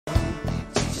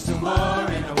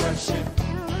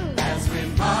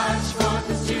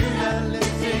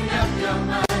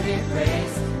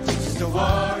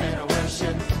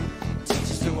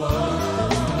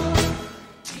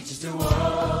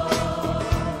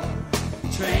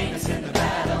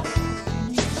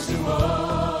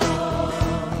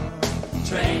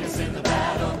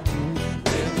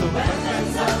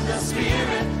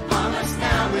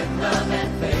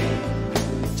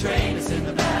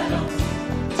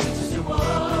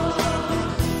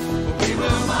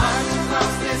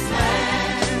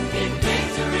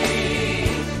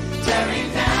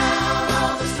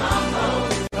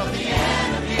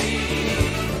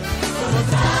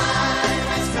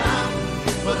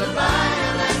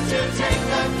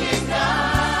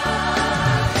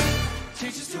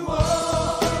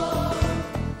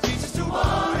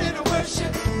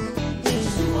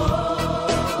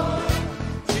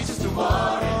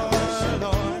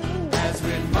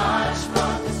march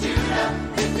forth as Judah,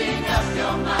 lifting up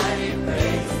your mighty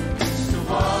praise. Teach us to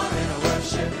war in a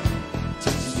worship. Teach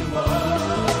us to war.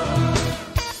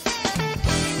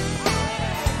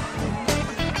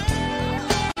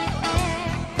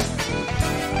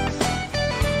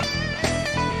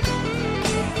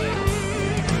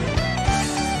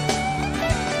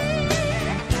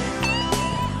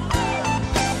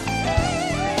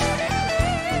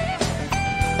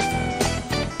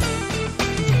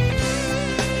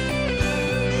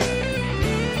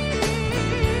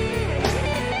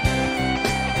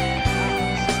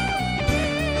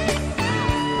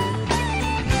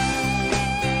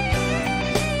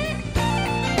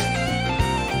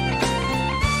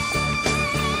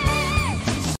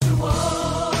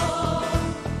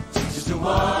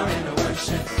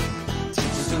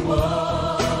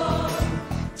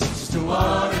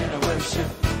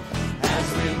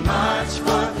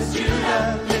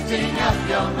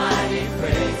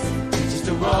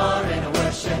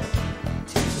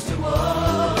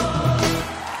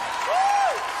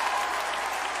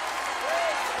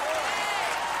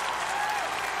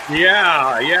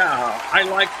 Yeah. I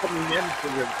like coming into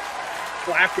the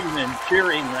clapping and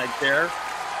cheering right there.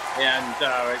 And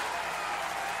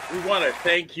we want to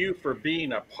thank you for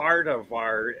being a part of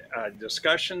our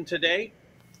discussion today.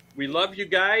 We love you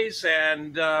guys,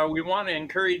 and we want to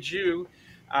encourage you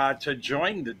to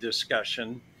join the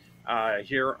discussion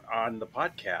here on the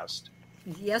podcast.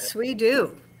 Yes, we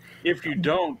do. If you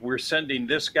don't, we're sending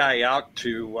this guy out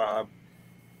to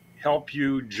help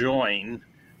you join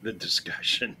the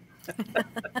discussion.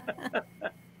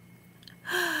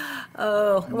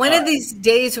 Oh, one of these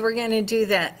days we're going to do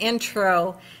that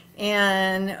intro,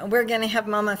 and we're going to have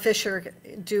Mama Fisher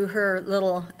do her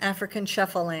little African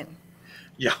shuffling.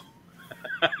 Yeah.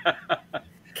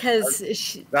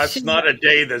 Because that's not a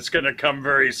day that's going to come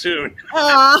very soon.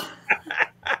 I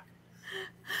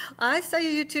saw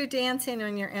you two dancing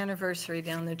on your anniversary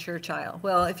down the church aisle.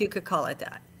 Well, if you could call it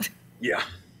that. Yeah.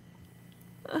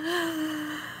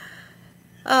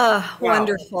 Wow.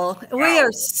 Wonderful. Wow. We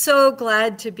are so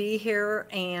glad to be here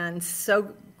and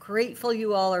so grateful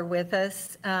you all are with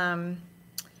us.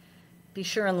 Be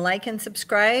sure and like and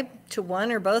subscribe to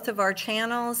one or both of our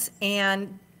channels.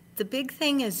 And the big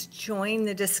thing is join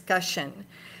the discussion.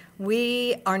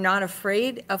 We are not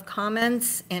afraid of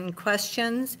comments and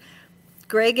questions.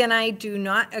 Greg and I do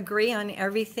not agree on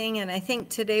everything. And I think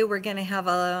today we're going to have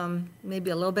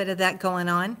maybe a little bit of that going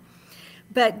on.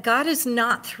 But God is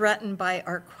not threatened by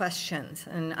our questions.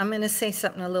 And I'm going to say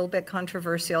something a little bit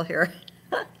controversial here.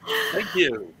 Thank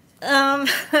you.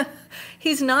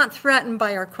 He's not threatened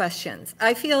by our questions.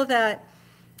 I feel that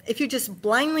if you just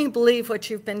blindly believe what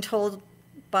you've been told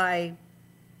by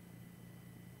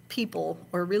people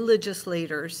or religious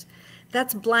leaders,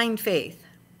 that's blind faith.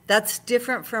 That's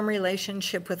different from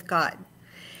relationship with God.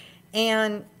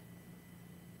 And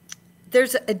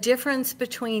there's a difference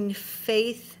between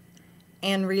faith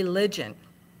and religion.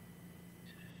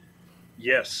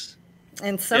 Yes.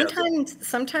 And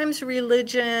sometimes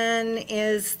religion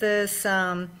is this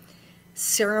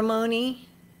ceremony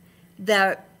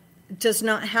that does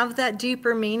not have that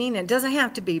deeper meaning. It doesn't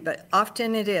have to be, but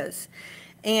often it is.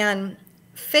 And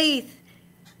faith,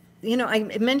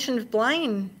 I mentioned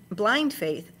blind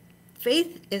faith.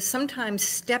 Faith is sometimes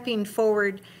stepping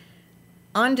forward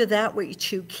onto that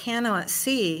which you cannot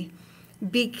see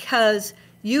because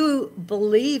you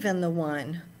believe in the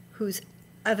one whose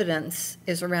evidence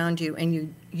is around you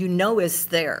and you know is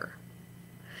there.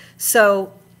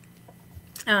 So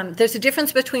there's a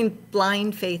difference between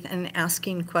blind faith and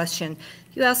asking questions.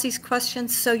 You ask these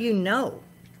questions so you know.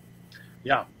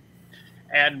 Yeah.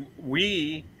 And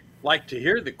we like to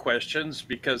hear the questions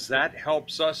because that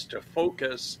helps us to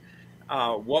focus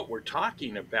what we're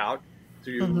talking about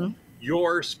through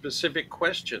your specific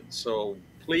questions. So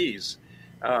please,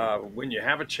 when you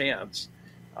have a chance,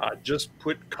 just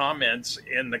put comments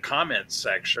in the comments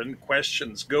section.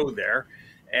 Questions go there.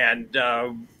 And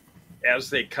as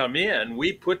they come in,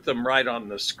 we put them right on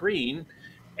the screen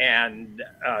and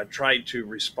try to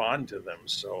respond to them.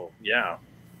 So, yeah.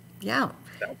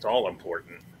 That's all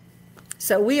important.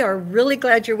 So we are really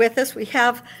glad you're with us. We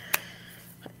have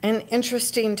an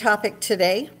interesting topic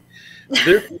today.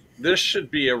 This should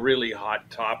be a really hot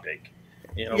topic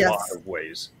in a lot of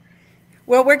ways.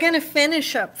 Well, we're going to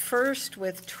finish up first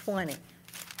with 20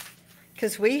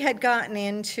 because we had gotten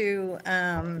into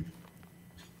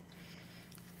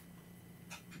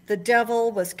the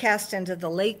devil was cast into the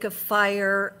lake of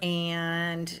fire,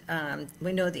 and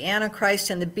we know the Antichrist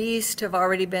and the beast have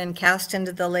already been cast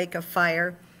into the lake of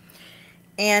fire.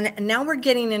 And now we're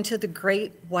getting into the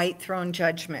great white throne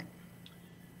judgment.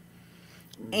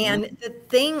 And the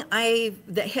thing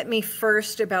that hit me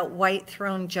first about white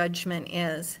throne judgment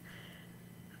is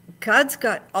God's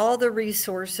got all the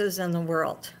resources in the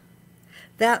world.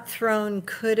 That throne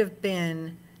could have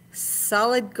been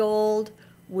solid gold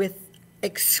with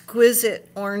exquisite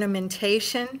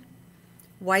ornamentation.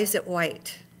 Why is it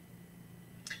white?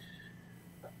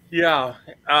 Yeah.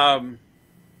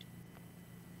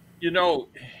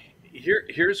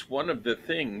 Here's one of the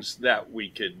things that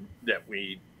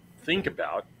we think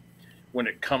about when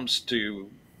it comes to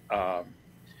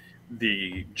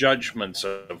the judgments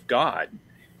of God.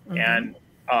 And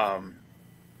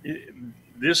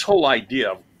this whole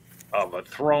idea of a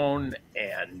throne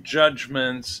and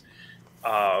judgments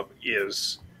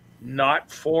is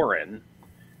not foreign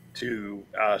to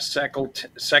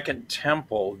Second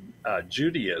Temple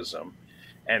Judaism,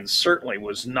 and certainly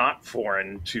was not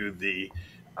foreign to the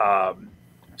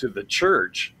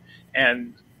church.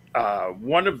 And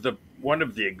one of the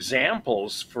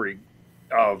examples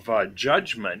of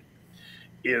judgment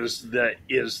is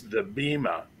the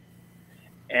bema.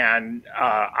 And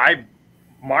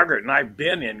Margaret and I've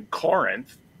been in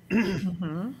Corinth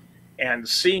and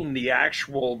seen the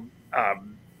actual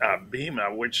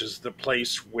bema, which is the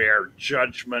place where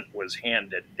judgment was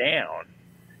handed down,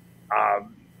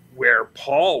 where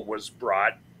Paul was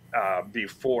brought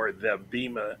before the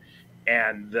bema,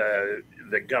 and the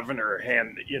governor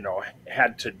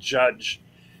had to judge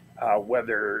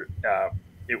whether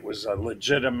it was a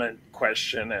legitimate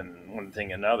question and one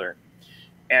thing another.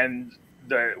 And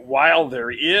while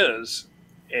there is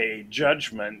a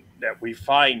judgment that we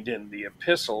find in the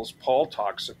epistles, Paul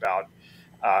talks about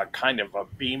kind of a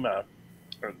bema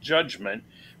of judgment,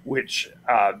 which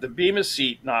the bema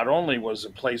seat not only was a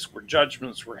place where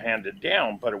judgments were handed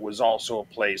down, but it was also a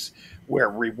place where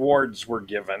rewards were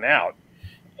given out.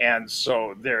 And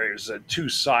so there is a two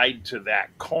side to that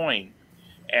coin.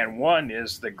 And one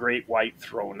is the great white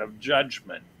throne of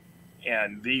judgment.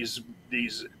 And these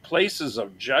places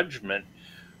of judgment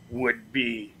would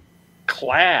be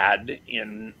clad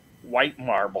in white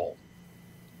marble.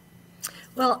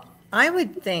 Well, I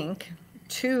would think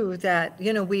too that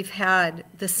we've had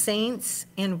the saints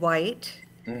in white,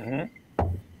 the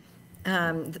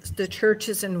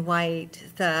churches in white,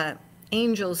 the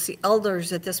angels, the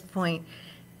elders at this point.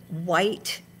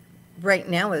 White right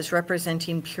now is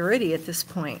representing purity at this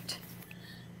point.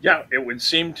 Yeah, it would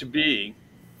seem to be.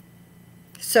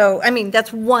 So, I mean,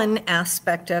 that's one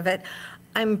aspect of it.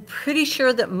 I'm pretty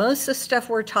sure that most of the stuff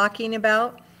we're talking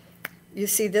about, you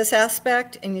see this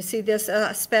aspect and you see this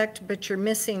aspect, but you're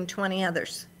missing 20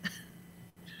 others.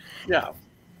 Yeah.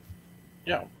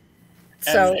 Yeah.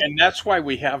 So, and that's why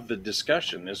we have the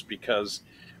discussion, is because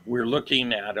we're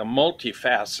looking at a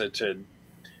multifaceted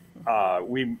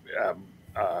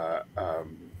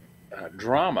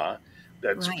drama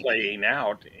that's Right. playing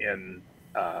out in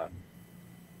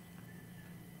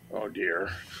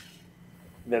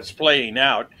that's playing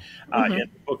out in the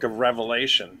book of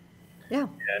Revelation. yeah.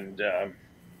 And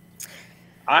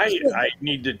I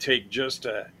need to take just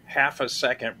a half a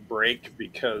second break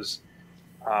because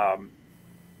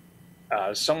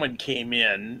someone came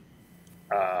in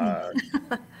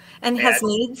And has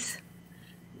needs.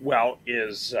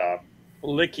 is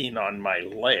licking on my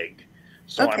leg.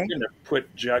 So Okay. I'm going to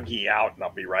put Juggy out and I'll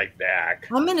be right back.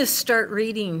 I'm going to start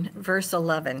reading verse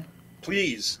 11.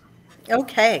 Please.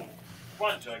 Okay.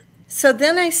 Come on, Jug. So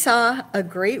then I saw a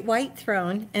great white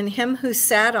throne and him who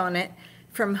sat on it,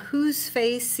 from whose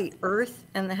face the earth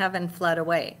and the heaven fled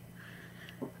away.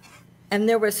 And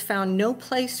there was found no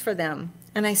place for them.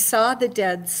 And I saw the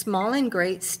dead, small and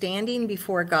great, standing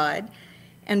before God,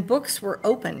 and books were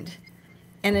opened.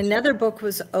 And another book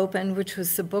was opened, which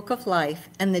was the book of life,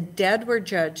 and the dead were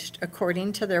judged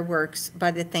according to their works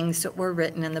by the things that were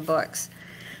written in the books.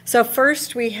 So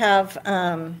first we have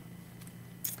the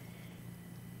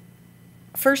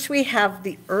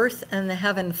earth and the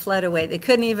heaven fled away. They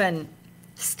couldn't even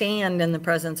stand in the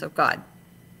presence of God.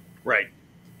 Right.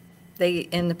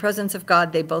 In the presence of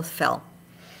God, they both fell.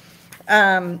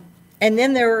 And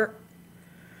then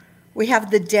we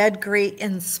have the dead, great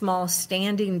and small,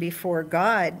 standing before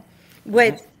God.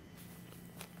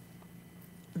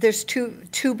 There's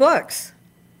two books.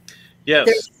 Yes.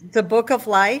 There's the book of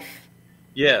life.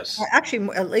 Yes.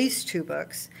 Actually, at least two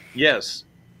books. Yes.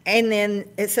 And then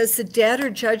it says the dead are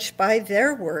judged by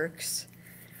their works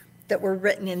that were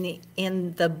written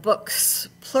in the books,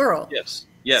 plural. Yes.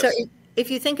 Yes. So if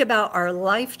you think about our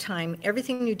lifetime,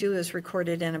 everything you do is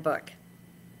recorded in a book.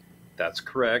 That's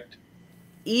correct.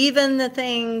 Even the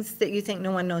things that you think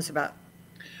no one knows about.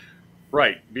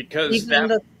 Right. Because Even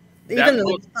that the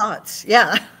book, thoughts.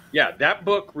 Yeah. yeah, that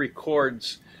book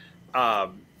records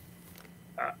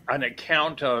an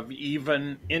account of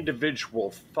even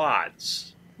individual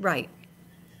thoughts. Right.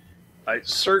 It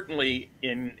certainly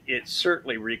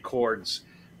records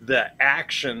the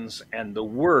actions and the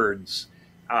words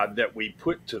that we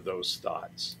put to those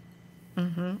thoughts.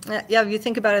 Yeah, if you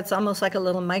think about it, it's almost like a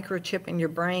little microchip in your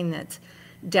brain that's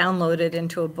downloaded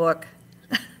into a book.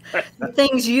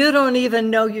 Things you don't even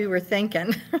know you were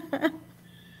thinking.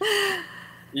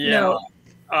 Yeah. No,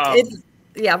 it's,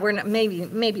 yeah, we're not,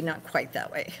 maybe not quite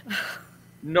that way.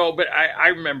 No, but I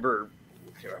remember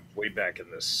way back in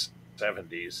the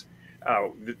 70s,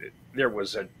 there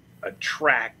was a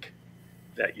track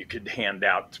that you could hand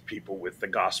out to people with the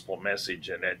gospel message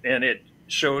in it. And it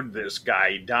showed this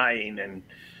guy dying and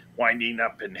winding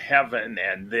up in heaven.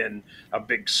 And then a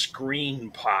big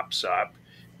screen pops up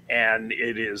and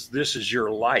this is your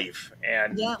life.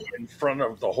 And Yeah. in front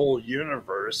of the whole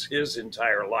universe, his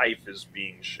entire life is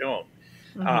being shown.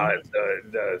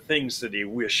 The things that he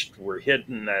wished were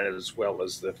hidden, as well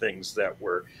as the things that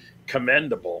were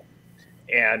commendable.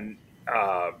 And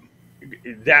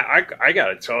that I got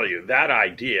to tell you, that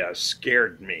idea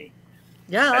scared me.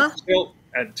 Yeah.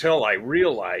 Until I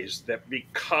realized that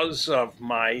because of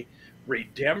my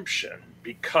redemption,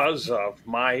 because of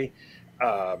my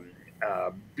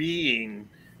being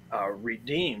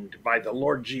redeemed by the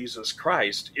Lord Jesus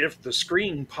Christ, if the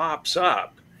screen pops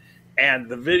up and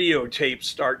the videotape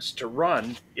starts to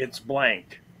run, it's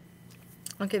blank.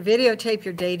 Okay, videotape,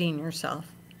 you're dating yourself.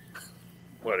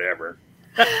 Whatever.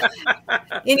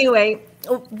 Anyway,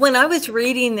 when I was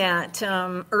reading that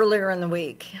earlier in the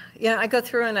week, I go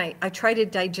through and I try to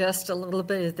digest a little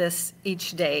bit of this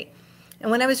each day.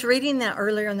 And when I was reading that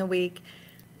earlier in the week,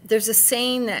 there's a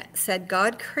saying that said,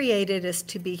 God created us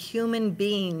to be human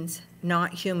beings,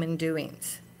 not human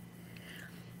doings.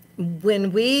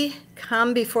 When we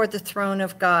come before the throne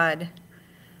of God,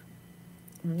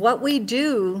 what we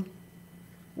do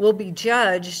will be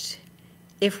judged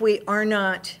if we are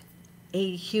not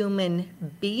a human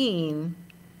being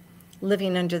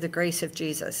living under the grace of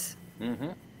Jesus. Mm-hmm.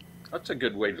 That's a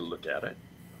good way to look at it.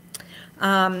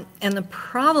 And the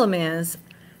problem is,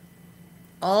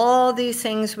 all these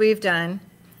things we've done,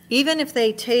 even if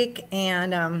they take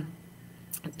and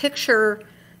picture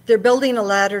they're building a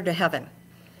ladder to heaven,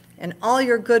 and all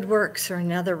your good works are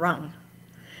another rung,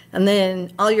 and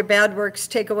then all your bad works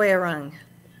take away a rung.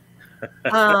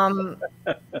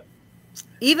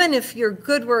 Even if your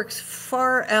good works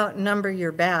far outnumber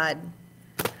your bad,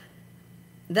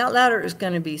 that ladder is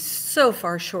going to be so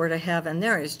far short of heaven.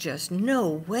 There is just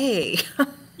no way.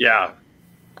 Yeah.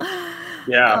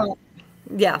 Yeah.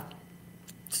 Yeah.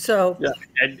 So. Yeah.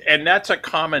 And that's a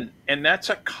common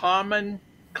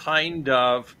kind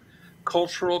of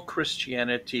cultural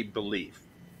Christianity belief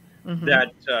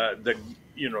that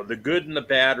the good and the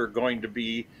bad are going to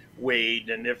be weighed,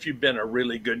 and if you've been a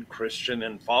really good Christian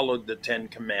and followed the 10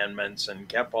 Commandments and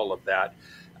kept all of that,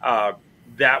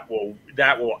 that will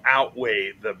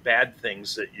outweigh the bad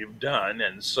things that you've done,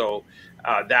 and so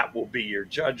that will be your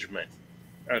judgment.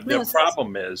 The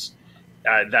problem is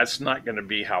that's not going to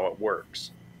be how it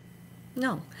works.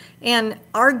 No, and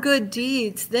our good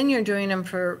deeds, then you're doing them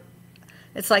for.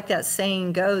 It's like that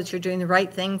saying goes: you're doing the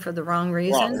right thing for the wrong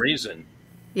reason. Wrong reason.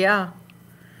 Yeah.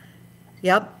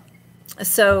 Yep.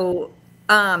 So,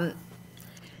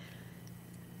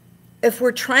 if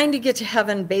we're trying to get to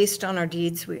heaven based on our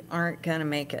deeds, we aren't going to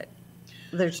make it.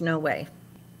 There's no way,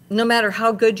 no matter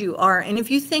how good you are. And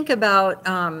if you think about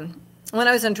when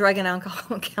I was in drug and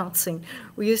alcohol counseling,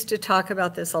 we used to talk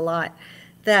about this a lot,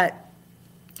 that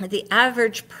the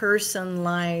average person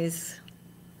lies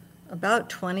about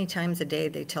 20 times a day.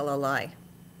 They tell a lie.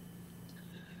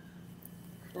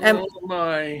 Oh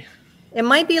my. It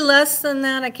might be less than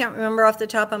that. I can't remember off the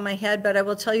top of my head, but I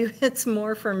will tell you it's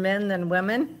more for men than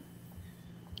women.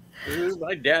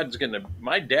 My dad'd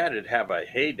have a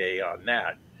heyday on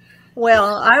that.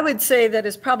 Well, I would say that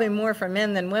it's probably more for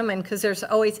men than women, because there's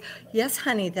always, yes,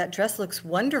 honey, that dress looks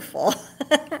wonderful.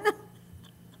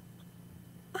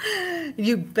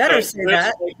 You better say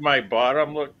that. Make my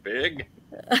bottom look big.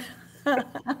 Not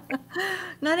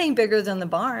any bigger than the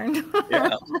barn.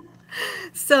 Yeah.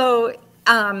 So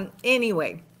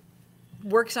anyway,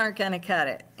 works aren't going to cut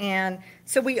it. And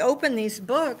so we open these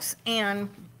books, and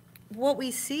what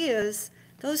we see is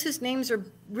those whose names are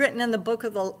written in the book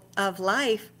of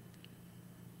life,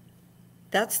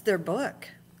 that's their book,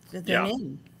 their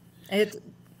name.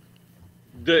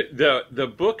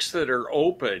 The books that are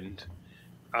opened,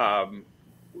 when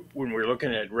we're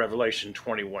looking at Revelation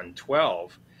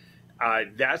 21:12,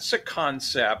 that's a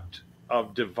concept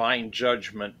of divine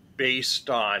judgment based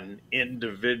on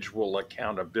individual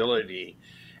accountability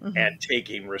and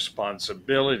taking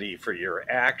responsibility for your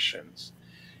actions.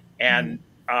 And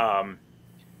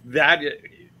that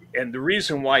and the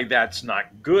reason why that's not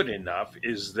good enough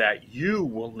is that you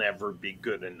will never be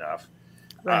good enough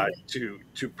Right.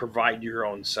 to provide your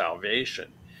own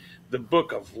salvation. The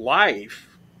book of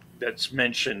life that's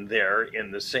mentioned there in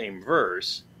the same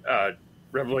verse,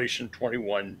 Revelation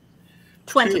 21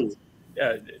 20.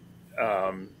 2.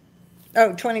 Um,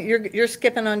 Oh, 20. You're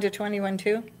skipping on to 21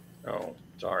 too? oh,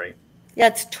 sorry. Yeah,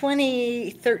 it's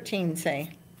 2013, say. Or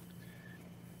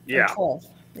Yeah, 12.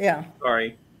 Yeah.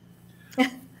 sorry.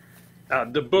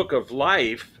 The book of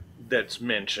life that's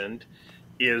mentioned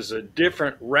is a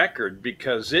different record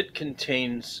because it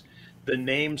contains the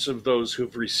names of those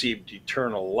who've received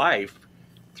eternal life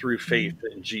through faith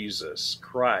in Jesus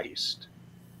Christ.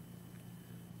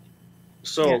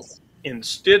 So Yes.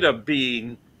 instead of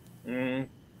being mm,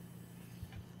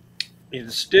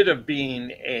 instead of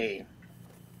being a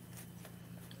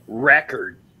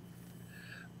record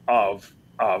of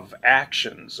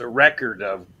actions, a record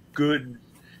of good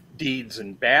deeds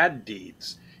and bad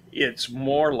deeds, it's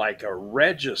more like a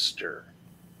register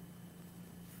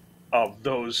of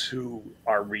those who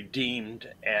are redeemed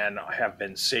and have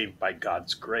been saved by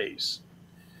God's grace.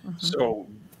 So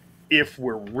if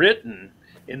we're written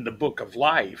in the book of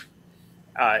life,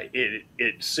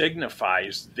 it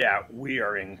signifies that we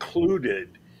are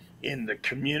included in the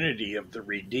community of the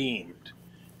redeemed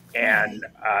and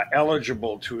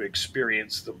eligible to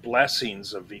experience the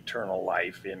blessings of eternal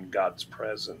life in God's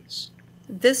presence.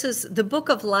 This is the book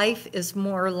of life is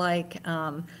more like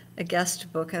a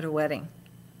guest book at a wedding.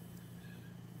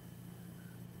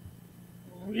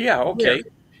 Yeah, okay.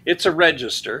 It's a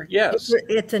register, yes.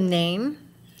 It's a name.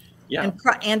 Yeah.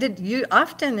 You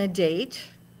often a date.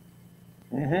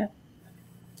 hmm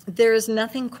There is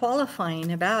nothing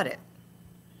qualifying about it.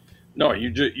 No,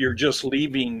 you're just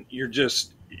leaving. You're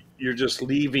just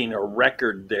leaving a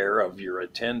record there of your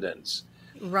attendance.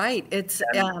 Right.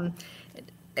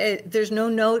 There's no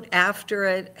note after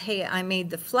it. Hey, I made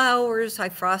the flowers. I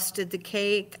frosted the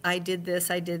cake. I did this.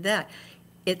 I did that.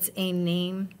 It's a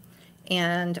name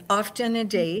and often a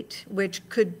date, which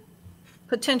could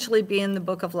potentially be in the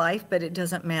book of life, but it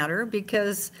doesn't matter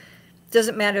because it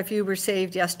doesn't matter if you were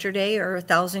saved yesterday or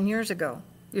 1,000 years ago.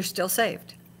 You're still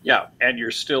saved. Yeah, and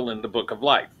you're still in the book of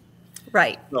life.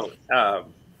 Right. So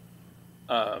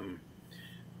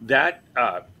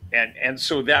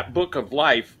so that book of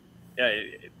life,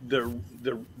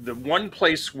 the one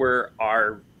place where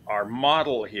our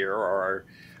model here, or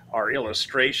our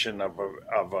illustration of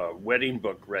a wedding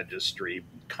book registry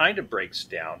kind of breaks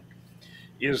down,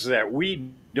 is that we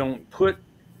don't put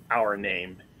our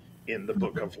name in the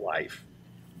book of life.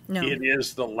 No. It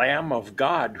is the Lamb of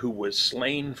God who was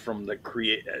slain from the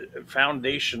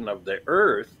foundation of the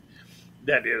earth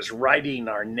that is writing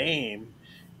our name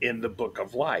in the book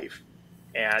of life.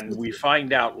 And we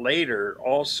find out later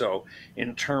also,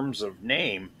 in terms of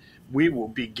name, we will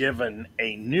be given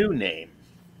a new name.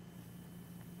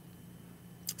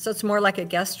 So it's more like a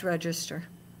guest register.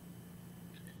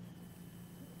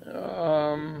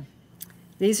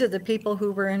 These are the people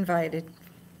who were invited.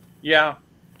 Yeah.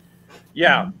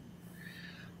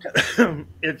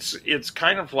 It's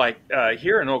kind of like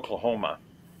here in Oklahoma,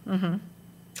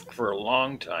 for a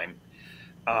long time,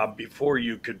 before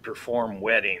you could perform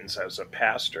weddings as a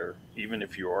pastor, even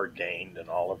if you're ordained and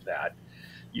all of that,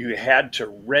 you had to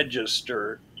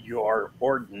register your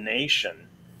ordination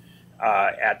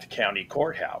at the county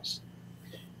courthouse.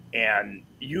 And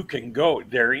you can go,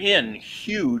 they're in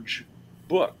huge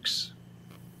books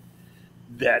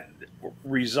that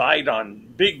reside on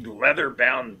big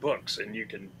leather-bound books, and you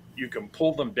can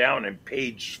pull them down and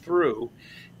page through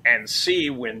and see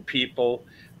when people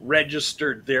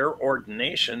registered their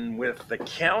ordination with the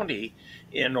county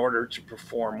in order to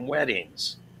perform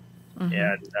weddings.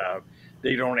 And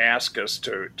they don't ask us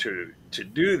to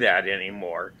do that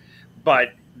anymore,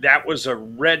 but that was a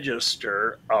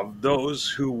register of those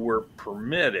who were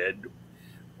permitted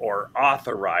or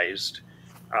authorized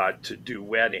to do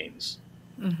weddings.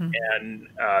 And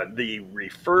they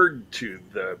referred to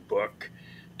the book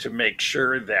to make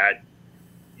sure that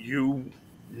you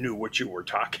knew what you were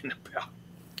talking about.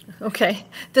 Okay.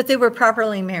 That they were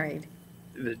properly married.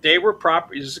 That they were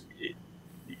proper,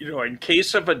 in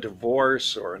case of a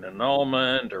divorce or an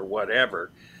annulment or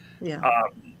whatever,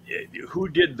 who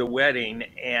did the wedding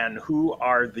and who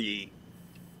are the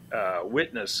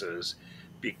witnesses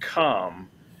become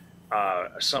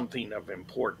something of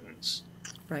importance.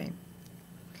 Right.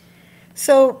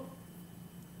 So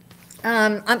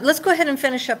let's go ahead and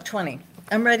finish up 20.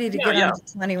 I'm ready to get on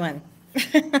to 21.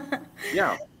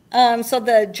 Yeah. So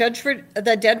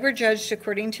the dead were judged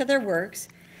according to their works.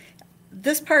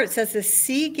 This part says the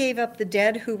sea gave up the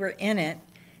dead who were in it,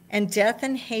 and death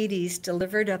and Hades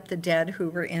delivered up the dead who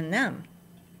were in them.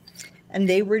 And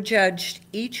they were judged,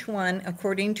 each one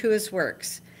according to his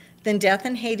works. Then death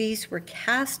and Hades were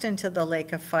cast into the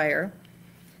lake of fire.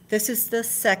 This is the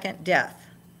second death.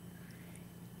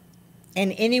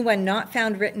 And anyone not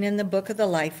found written in the book of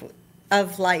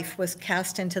life was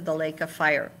cast into the lake of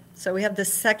fire. So we have the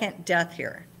second death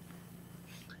here.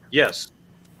 Yes.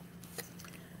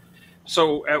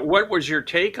 So what was your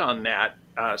take on that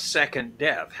second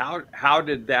death? How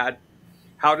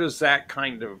does that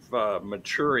kind of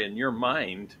mature in your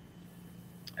mind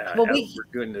as we're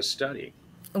doing this study?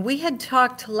 We had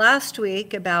talked last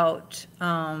week about,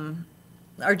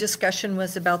 our discussion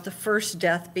was about the first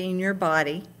death being your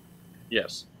body.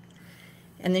 Yes.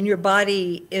 And then your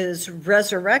body is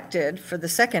resurrected for the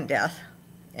second death,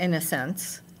 in a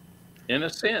sense. In a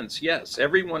sense, yes.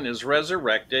 Everyone is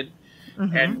resurrected.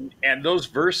 Mm-hmm. And those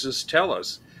verses tell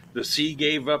us the sea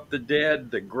gave up the dead,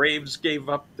 the graves gave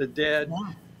up the dead,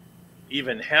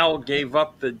 even hell gave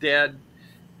up the dead,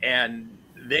 and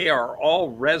they are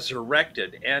all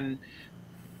resurrected. And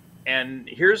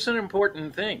here's an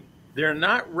important thing. They're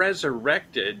not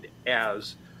resurrected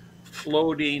as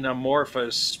floating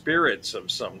amorphous spirits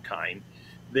of some kind.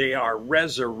 They are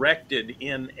resurrected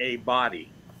in a body.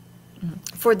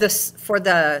 For the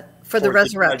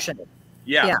resurrection.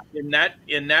 Yeah. In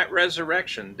that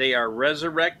resurrection, they are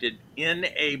resurrected in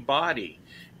a body,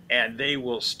 and they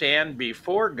will stand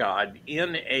before God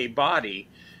in a body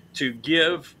to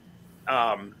give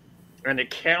an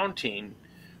accounting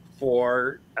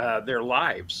for their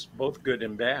lives, both good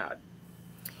and bad.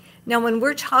 Now, when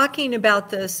we're talking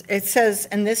about this, it says,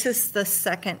 and this is the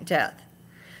second death.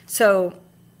 So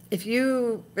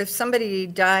if somebody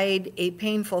died a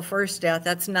painful first death,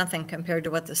 that's nothing compared to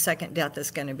what the second death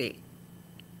is going to be.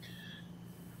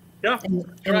 Yeah, in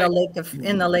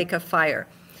the lake of fire.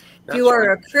 That's if you are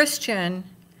right. a Christian,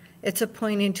 it's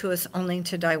appointed to us only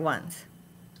to die once.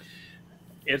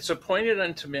 It's appointed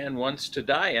unto man once to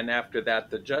die, and after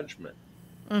that, the judgment.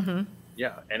 Mm-hmm.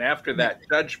 Yeah, and after that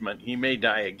judgment, he may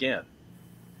die again.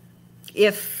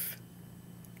 If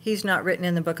he's not written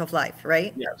in the book of life,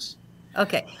 right? Yes.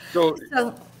 Okay. So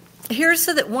here's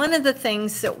so that one of the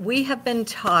things that we have been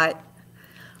taught,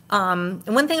 and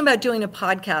one thing about doing a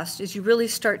podcast is you really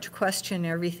start to question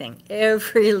everything,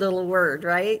 every little word,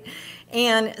 right?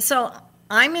 And so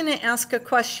I'm going to ask a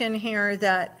question here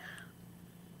that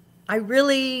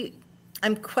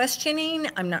I'm questioning.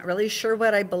 I'm not really sure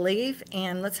what I believe,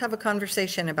 and let's have a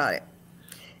conversation about it.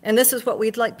 And this is what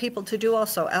we'd like people to do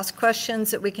also, ask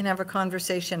questions that we can have a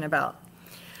conversation about.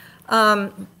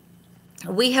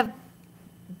 We have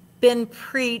been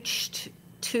preached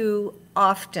to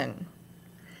often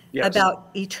about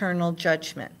eternal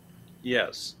judgment.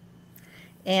 Yes.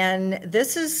 And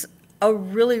this is a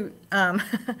really,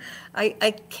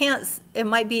 I can't, it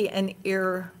might be an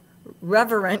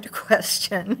irreverent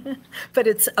question, but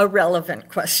it's a relevant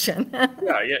question.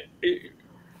 I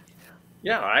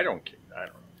don't.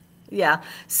 Yeah.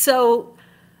 So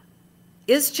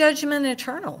is judgment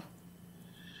eternal?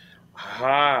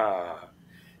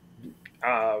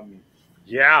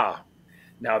 Yeah.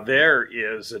 Now there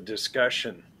is a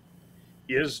discussion.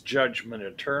 Is judgment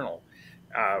eternal?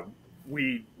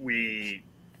 We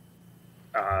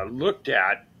looked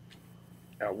at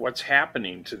what's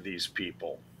happening to these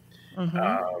people.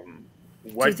 Mm-hmm.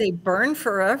 Do they burn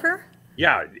forever?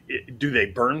 Yeah. Do they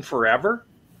burn forever?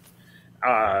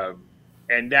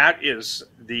 And that is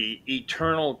the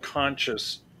eternal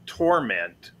conscious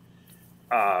torment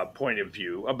point of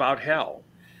view about hell.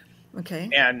 Okay.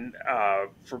 And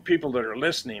for people that are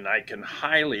listening, I can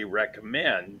highly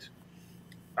recommend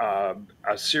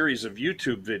a series of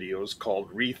YouTube videos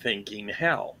called Rethinking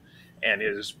Hell. And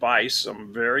it is by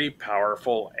some very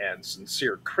powerful and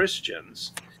sincere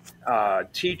Christians,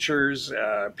 teachers,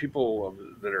 people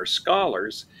that are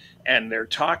scholars, and they're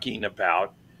talking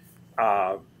about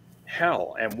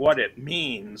hell and what it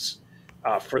means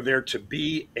for there to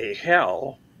be a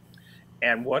hell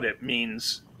and what it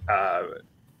means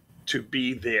to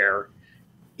be there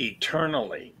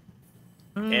eternally.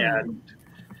 And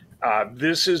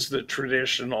this is the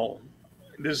traditional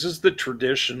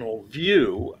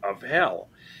view of hell.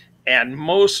 And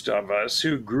most of us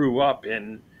who grew up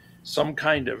in some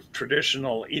kind of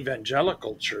traditional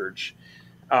evangelical church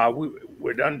we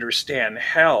would understand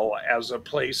hell as a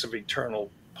place of eternal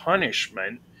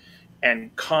punishment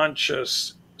and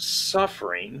conscious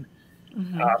suffering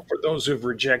for those who've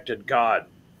rejected God.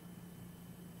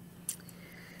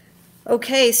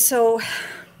 Okay, so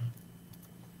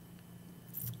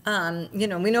We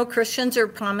know Christians are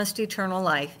promised eternal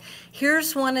life.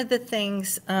 Here's one of the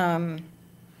things, one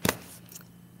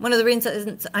of the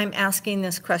reasons I'm asking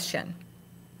this question.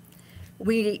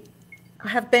 We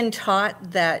have been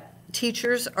taught that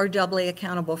teachers are doubly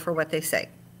accountable for what they say.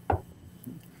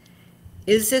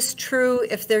 Is this true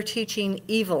if they're teaching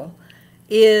evil?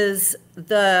 Is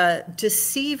the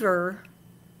deceiver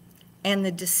and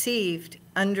the deceived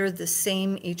under the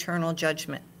same eternal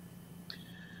judgment?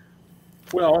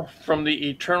 Well, from the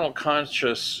eternal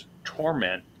conscious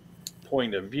torment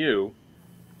point of view,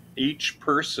 each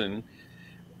person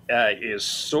is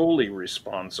solely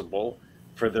responsible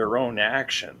for their own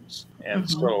actions. And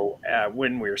so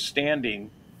when we're standing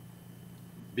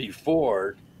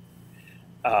before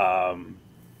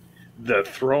the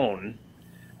throne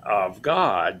of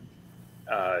God,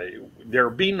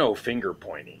 there'll be no finger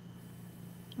pointing.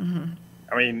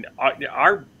 I mean,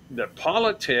 the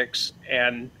politics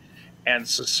and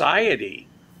society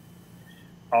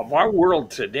of our world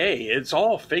today, it's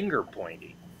all finger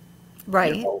pointing.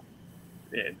 Right.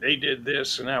 They did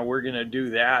this, and now we're going to do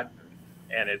that,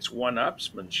 and it's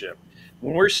one-upsmanship.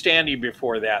 When we're standing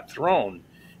before that throne,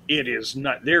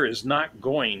 there is not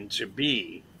going to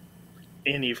be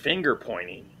any finger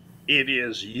pointing. It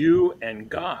is you and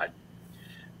God.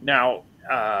 Now,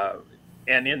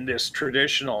 and in this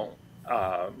traditional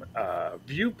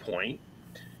viewpoint,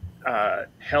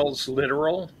 hell's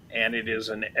literal, and it is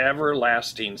an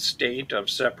everlasting state of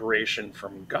separation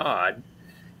from God,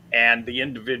 and the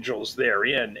individuals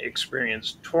therein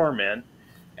experience torment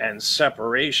and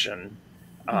separation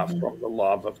from the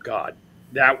love of God.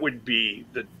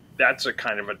 That's a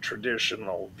kind of a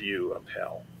traditional view of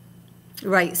hell.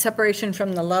 Right, separation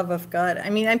from the love of God. I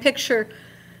mean, I picture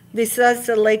this as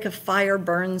the lake of fire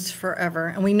burns forever,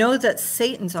 and we know that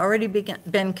Satan's already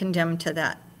been condemned to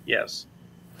that. Yes.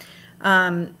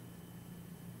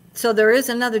 So there is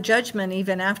another judgment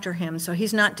even after him. So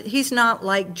he's not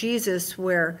like Jesus,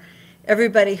 where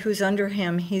everybody who's under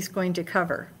him, he's going to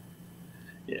cover.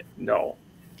 Yeah, no.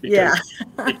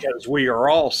 Because we are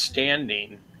all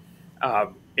standing,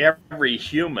 every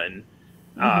human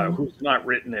who's not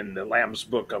written in the Lamb's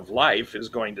Book of Life is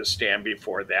going to stand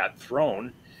before that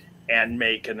throne and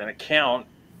make an account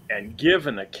and give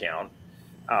an account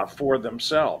for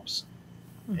themselves.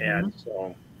 And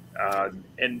so,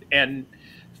 and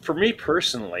for me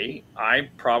personally, I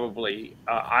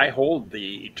hold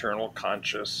the eternal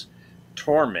conscious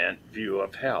torment view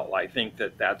of hell. I think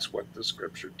that that's what the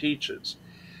scripture teaches.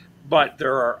 But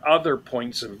there are other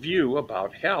points of view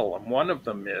about hell, and one of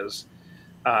them is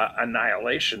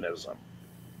annihilationism,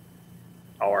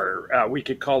 or we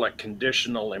could call it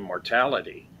conditional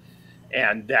immortality.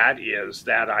 And that is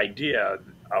that idea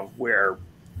of where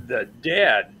the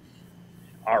dead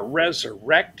are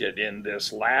resurrected in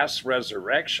this last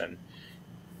resurrection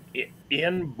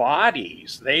in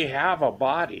bodies. They have a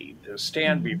body to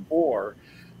stand before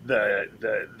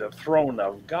the throne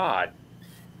of God,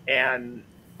 and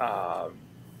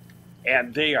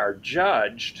they are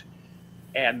judged,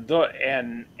 and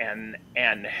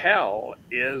hell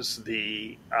is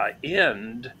the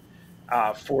end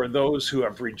for those who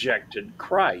have rejected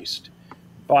Christ.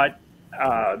 But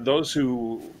those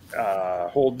who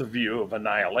hold the view of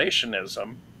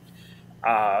annihilationism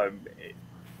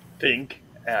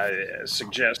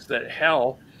suggest that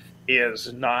hell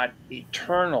is not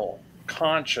eternal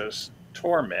conscious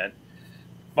torment,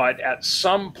 but at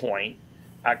some point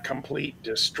a complete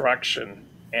destruction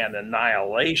and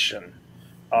annihilation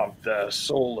of the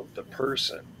soul of the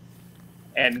person.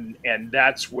 And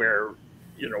that's where,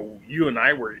 you and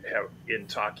I were in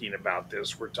talking about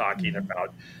this. We're talking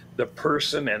about the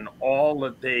person, and all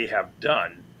that they have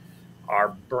done are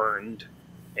burned,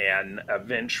 and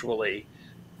eventually,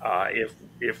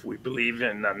 if we believe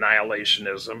in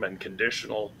annihilationism and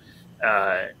conditional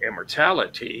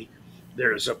immortality,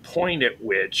 there's a point at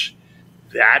which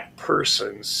that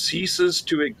person ceases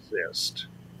to exist.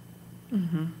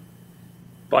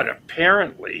 But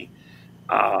apparently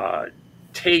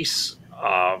tastes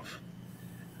of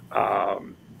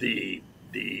the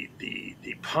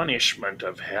punishment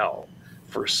of hell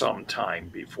for some time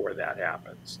before that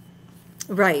happens.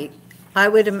 Right. I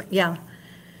would, yeah.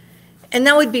 And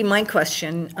that would be my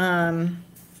question.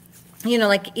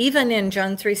 Like even in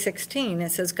John 3:16,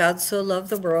 it says, God so loved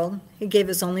the world, he gave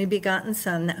his only begotten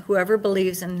son, that whoever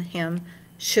believes in him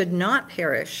should not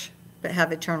perish, but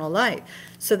have eternal life.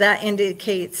 So that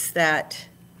indicates that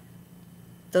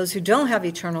those who don't have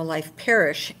eternal life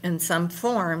perish in some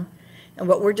form. And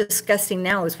what we're discussing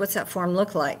now is what's that form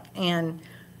look like? And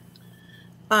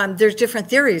there's different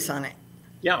theories on it.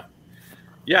 Yeah.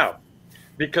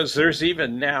 Because there's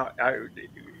even now,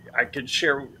 I could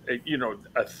share,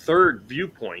 a third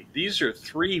viewpoint. These are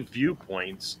three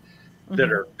viewpoints that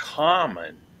Mhm. are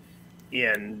common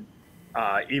in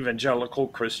evangelical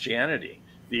Christianity: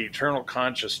 the eternal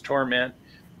conscious torment,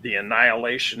 the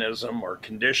annihilationism or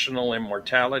conditional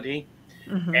immortality,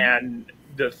 Mhm. and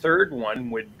the third one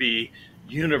would be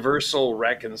universal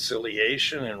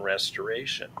reconciliation and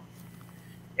restoration.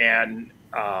 And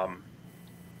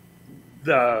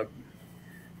the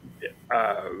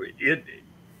it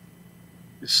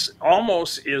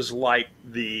almost is like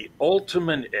the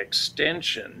ultimate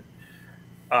extension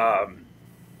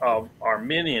of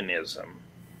Arminianism,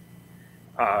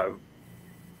 uh,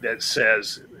 that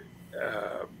says,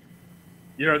 uh,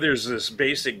 there's this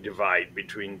basic divide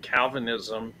between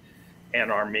Calvinism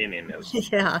and Arminianism.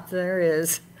 Yeah, there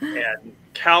is. And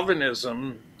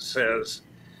Calvinism says,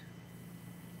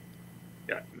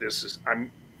 yeah,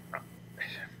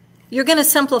 You're going to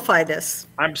simplify this.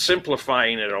 I'm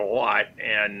simplifying it a lot,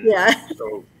 and Yeah.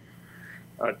 so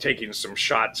taking some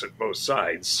shots at both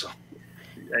sides. So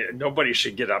nobody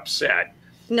should get upset.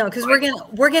 No, because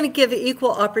we're gonna give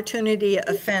equal opportunity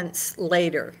offense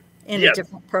later in a Yes.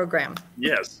 different program.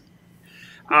 Yes.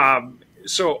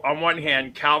 So on one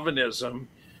hand, Calvinism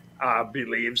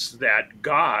believes that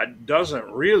God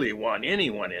doesn't really want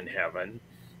anyone in heaven,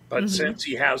 but since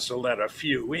he has to let a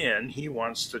few in, he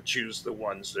wants to choose the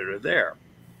ones that are there.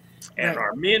 And Right.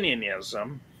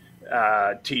 Arminianism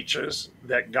teaches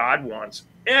that God wants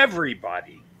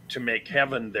everybody to make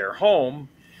heaven their home,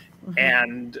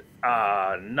 and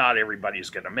not everybody's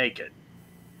going to make it.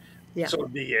 Yeah. So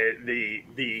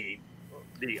the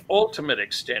ultimate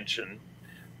extension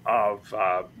of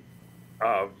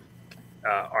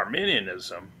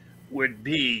Arminianism would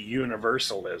be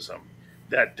universalism,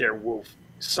 that there will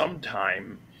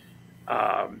sometime,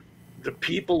 the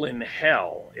people in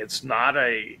hell, it's not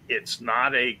a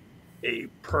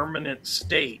permanent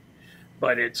state,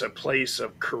 but it's a place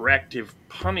of corrective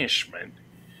punishment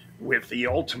with the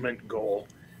ultimate goal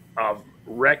of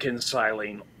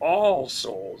reconciling all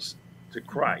souls to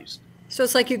Christ. So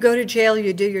it's like you go to jail,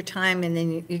 you do your time, and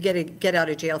then you get a get out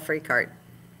of jail free card.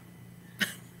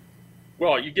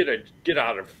 Well, you get a get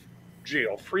out of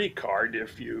jail free card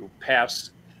if you pass.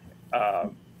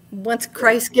 Once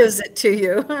Christ gives it to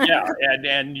you. Yeah,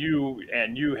 and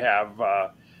you have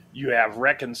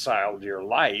reconciled your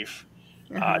life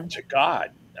to God.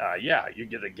 Yeah, you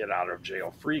get a get out of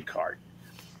jail free card.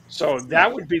 So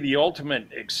that would be the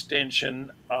ultimate extension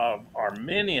of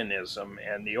Arminianism,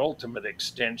 and the ultimate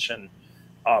extension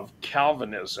of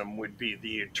Calvinism would be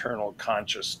the eternal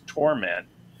conscious torment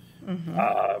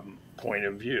point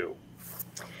of view.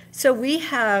 So we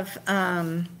have,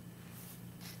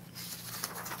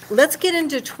 let's get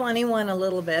into 21 a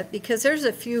little bit, because there's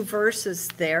a few verses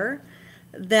there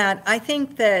that I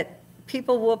think that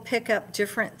people will pick up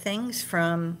different things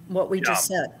from what we just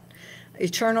said.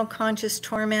 Eternal conscious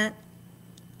torment,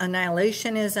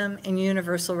 annihilationism, and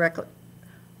universal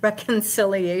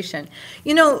reconciliation.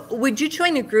 Would you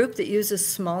join a group that uses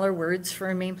smaller words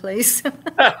for me, please?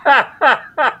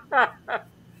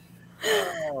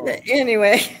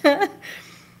 Anyway.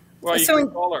 Well, you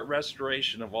can call it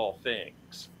restoration of all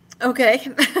things. Okay.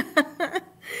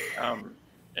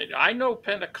 I know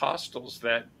Pentecostals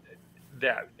that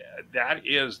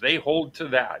is, they hold to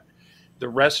that, the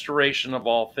restoration of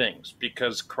all things,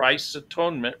 because Christ's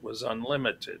atonement was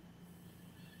unlimited.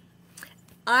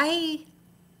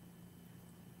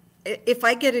 If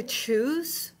I get to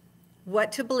choose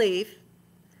what to believe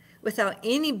without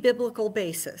any biblical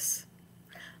basis,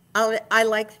 I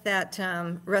like that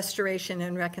restoration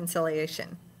and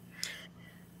reconciliation.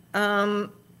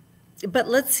 But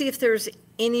let's see if there's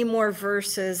any more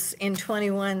verses in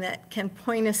 21 that can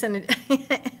point us in.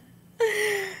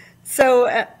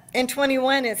 So in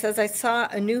 21, it says, I saw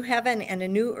a new heaven and a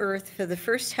new earth, for the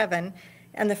first heaven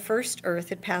and the first earth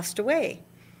had passed away.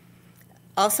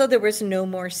 Also, there was no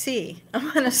more sea. I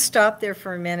want to stop there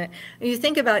for a minute. When you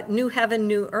think about new heaven,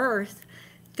 new earth,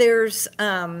 there's,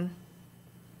 we're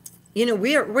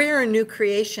a new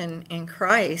creation in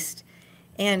Christ,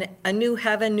 and a new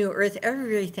heaven, new earth.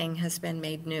 Everything has been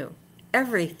made new.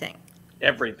 Everything.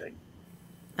 Everything.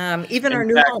 Even our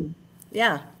new home.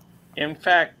 Yeah. In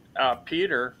fact,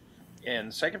 Peter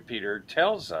in 2 Peter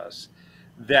tells us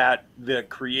that the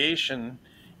creation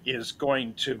is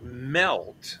going to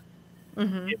melt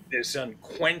in this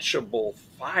unquenchable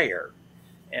fire.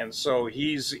 And so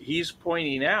he's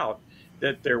pointing out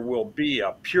that there will be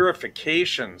a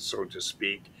purification, so to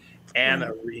speak, and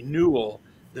a renewal.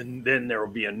 Then there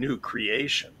will be a new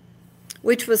creation.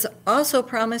 Which was also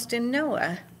promised in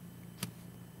Noah.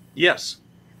 Yes.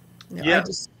 I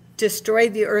just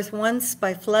destroyed the earth once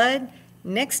by flood.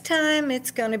 Next time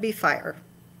it's going to be fire.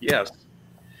 Yes.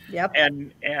 Yep.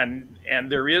 And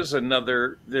there is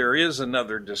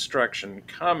another destruction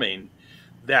coming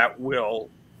that will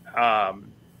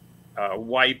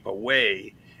wipe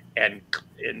away, and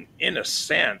in a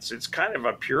sense, it's kind of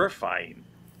a purifying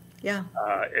Yeah.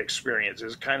 experience.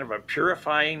 It's kind of a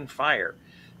purifying fire,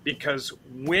 because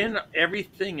when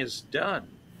everything is done,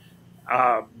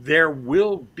 there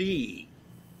will be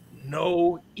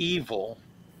no evil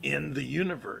in the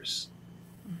universe.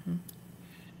 Mm-hmm.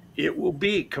 It will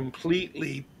be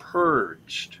completely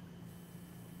purged.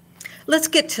 Let's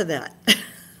get to that.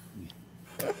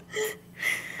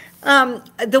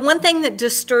 The one thing that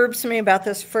disturbs me about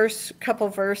this first couple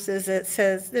verses, it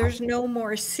says, there's no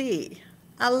more sea.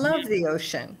 I love the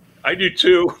ocean. I do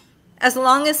too. As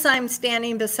long as I'm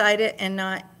standing beside it and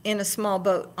not in a small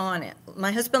boat on it.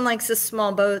 My husband likes the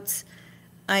small boats.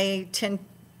 I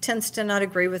tends to not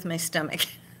agree with my stomach.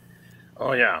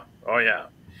 Oh yeah. Oh yeah.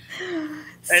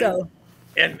 So,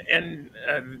 and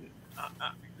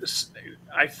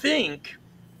I think,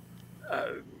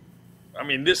 I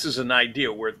mean, this is an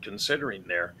idea worth considering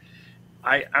there.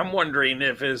 I'm wondering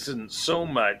if it isn't so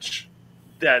much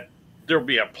that there'll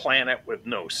be a planet with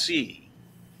no sea,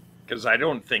 because I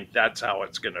don't think that's how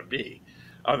it's going to be.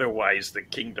 Otherwise, the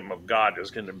kingdom of God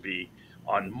is going to be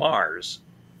on Mars.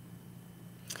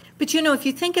 but if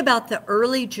you think about the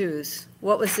early Jews,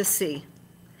 what was the sea?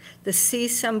 The sea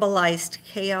symbolized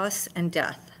chaos and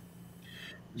death.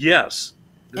 Yes.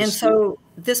 And so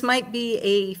this might be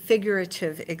a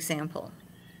figurative example.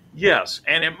 Yes,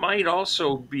 and it might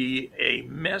also be a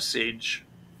message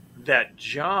that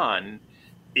John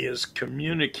is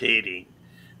communicating,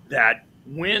 that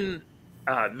when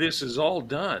this is all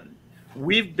done,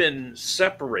 we've been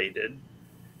separated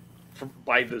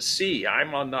by the sea.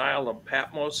 I'm on the Isle of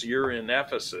Patmos, you're in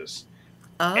Ephesus.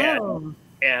 Oh,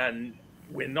 And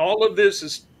when all of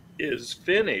this is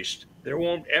finished, there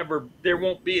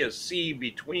won't be a sea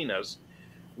between us.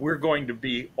 We're going to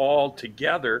be all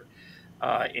together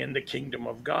in the kingdom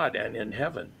of God and in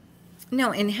heaven.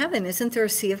 no, in heaven, isn't there a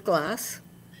sea of glass?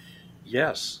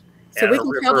 Yes. So And we a can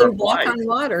river probably of walk life. on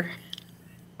water.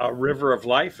 A river of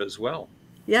life as well.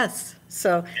 Yes.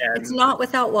 So it's And not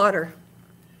without water.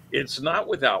 it's not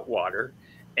without water,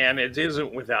 and it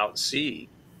isn't without sea.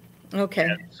 Okay.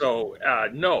 And so,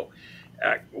 no.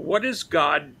 What is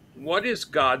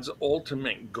God's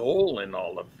ultimate goal in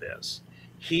all of this?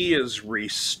 He is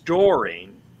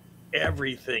restoring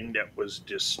everything that was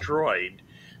destroyed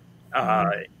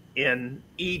in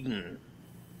Eden.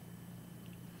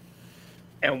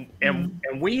 And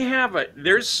we have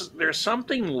there's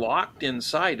something locked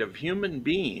inside of human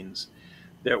beings,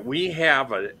 that we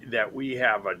have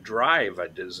a drive, a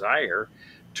desire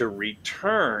to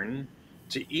return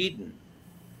to Eden.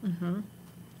 Mm-hmm.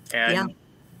 And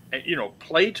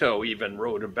Plato even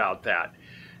wrote about that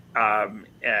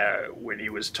when he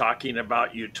was talking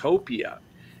about utopia,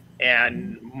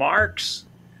 and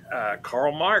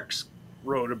Karl Marx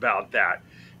wrote about that,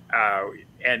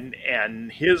 and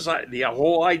the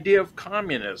whole idea of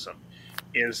communism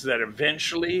is that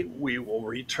eventually we will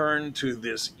return to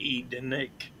this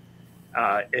Edenic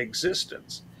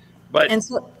existence. But And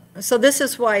so this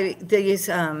is why these,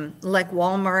 like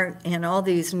Walmart and all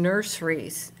these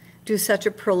nurseries do such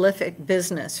a prolific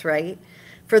business, right?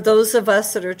 For those of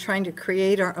us that are trying to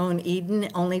create our own Eden,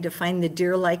 only to find the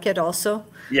deer like it also.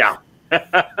 yeah,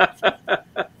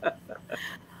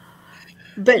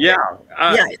 But yeah.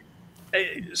 yeah,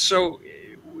 So,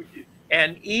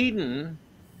 and Eden,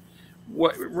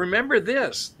 remember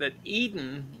this, that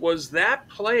Eden was that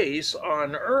place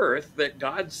on earth that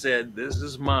God said, this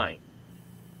is mine.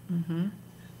 mm-hmm.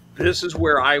 This is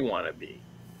where I want to be.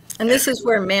 And this is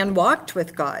where man walked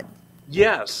with God.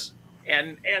 Yes.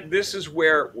 And this is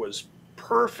where it was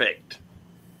perfect.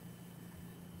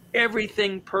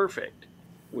 Everything perfect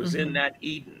was in that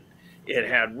Eden. It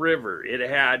had river, it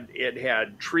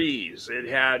had trees, it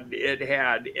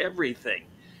had everything.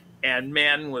 And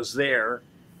man was there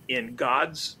in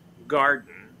God's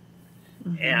garden,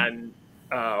 and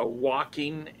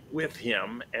walking with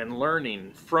him and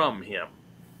learning from him.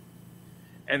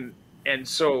 And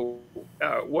so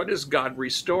what is God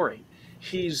restoring?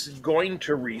 He's going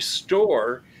to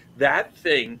restore that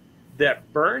thing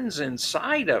that burns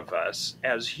inside of us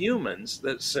as humans,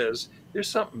 that says there's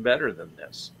something better than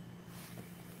this.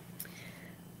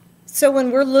 So when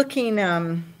we're looking,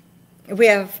 we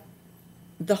have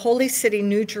the holy city,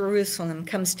 New Jerusalem,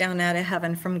 comes down out of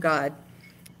heaven from God,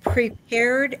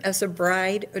 prepared as a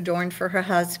bride adorned for her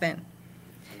husband.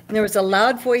 And there was a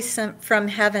loud voice from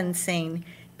heaven saying,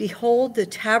 Behold, the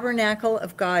tabernacle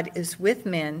of God is with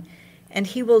men, and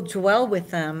he will dwell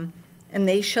with them, and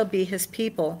they shall be his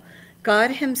people. God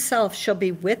himself shall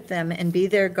be with them and be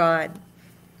their God.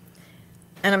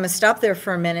 And I'm going to stop there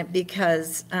for a minute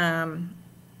because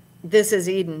this is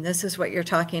Eden. This is what you're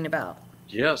talking about.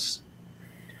 Yes.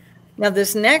 Now,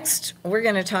 this next, we're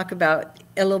going to talk about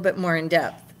a little bit more in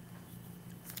depth.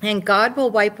 And God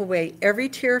will wipe away every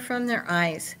tear from their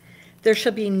eyes. There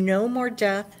shall be no more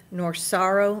death, nor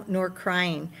sorrow, nor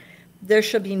crying. There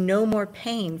shall be no more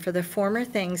pain, for the former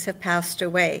things have passed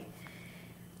away.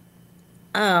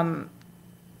 Former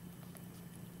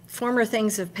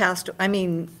things have passed. I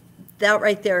mean, that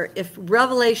right there, if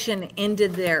Revelation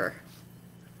ended there,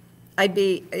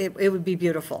 it would be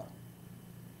beautiful.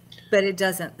 But it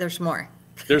doesn't. There's more.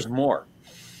 There's more.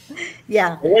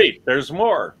 Yeah. Oh, wait, there's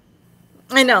more.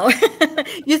 I know.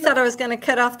 You thought I was going to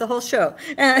cut off the whole show.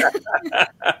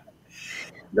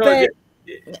 No, But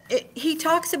he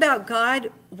talks about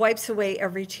God wipes away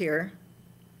every tear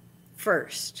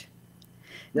first.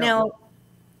 Yeah. Now,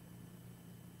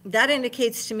 that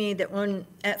indicates to me that when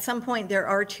at some point there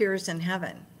are tears in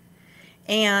heaven.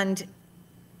 And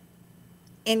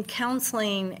in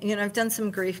counseling, I've done some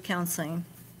grief counseling.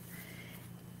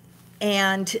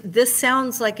 And this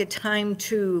sounds like a time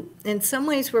to, in some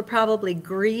ways, we're probably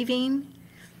grieving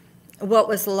what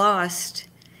was lost.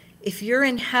 If you're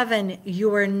in heaven,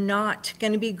 you are not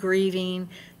going to be grieving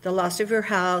the loss of your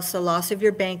house, the loss of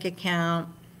your bank account.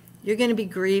 You're going to be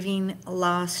grieving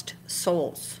lost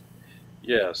souls.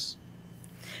 Yes.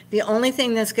 The only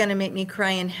thing that's going to make me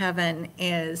cry in heaven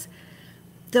is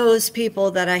those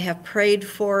people that I have prayed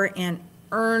for and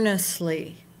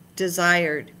earnestly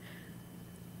desired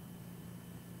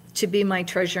to be my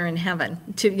treasure in heaven.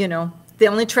 The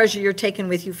only treasure you're taking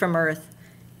with you from earth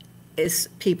is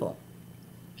people.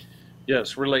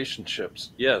 Yes,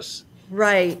 relationships. Yes.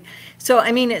 Right. So,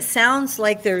 I mean, it sounds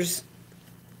like there's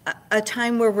a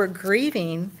time where we're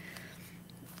grieving.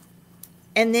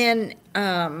 And then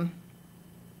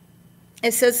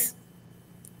it says,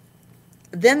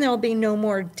 then there'll be no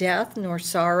more death, nor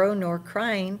sorrow, nor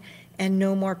crying, and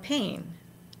no more pain.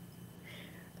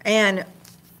 And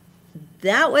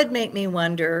that would make me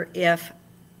wonder if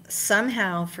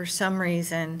somehow, for some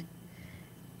reason,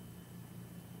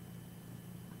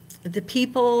 the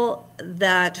people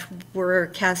that were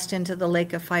cast into the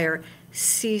lake of fire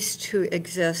cease to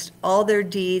exist. All their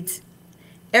deeds,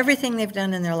 everything they've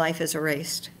done in their life is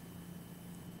erased.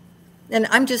 And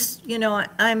I'm just,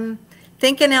 I'm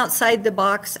thinking outside the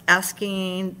box,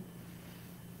 asking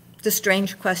the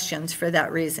strange questions for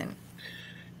that reason.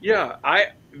 Yeah,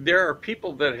 there are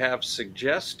people that have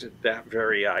suggested that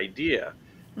very idea,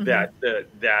 that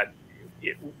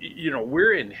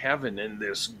we're in heaven in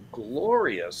this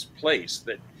glorious place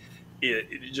that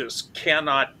it just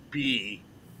cannot be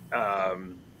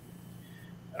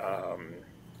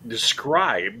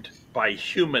described by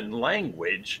human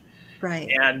language. Right.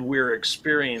 And we're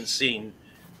experiencing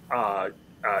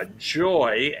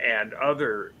joy and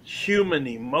other human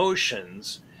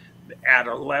emotions at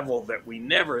a level that we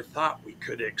never thought we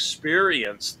could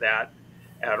experience that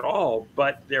at all.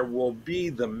 But there will be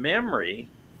the memory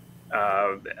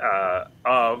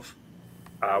of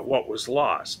what was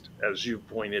lost, as you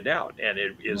pointed out, and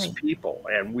it is Right. people,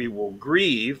 and we will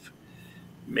grieve.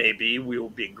 Maybe we will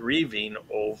be grieving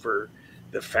over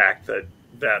the fact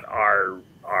that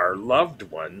our loved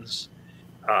ones,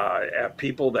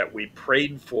 people that we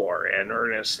prayed for and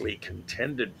earnestly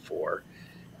contended for,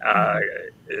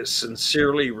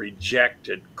 sincerely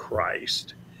rejected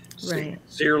Christ, Right.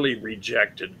 sincerely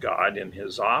rejected God in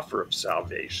his offer of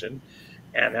salvation,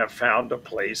 and have found a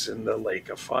place in the lake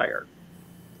of fire.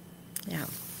 Yeah.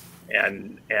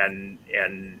 And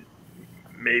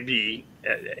maybe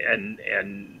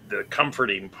and the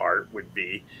comforting part would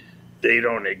be they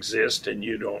don't exist and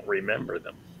you don't remember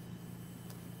them.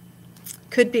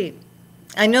 Could be.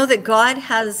 I know that God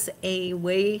has a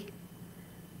way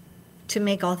to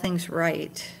make all things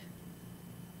right.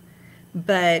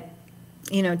 But,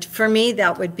 for me,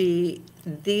 that would be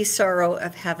the sorrow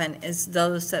of heaven, is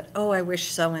those that, I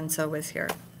wish so-and-so was here.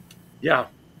 Yeah.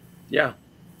 Yeah.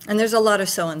 And there's a lot of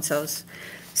so-and-sos.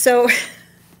 So,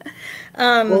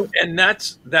 Well, and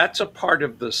that's a part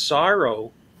of the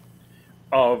sorrow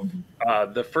of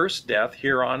the first death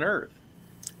here on earth.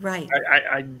 right.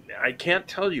 I can't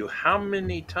tell you how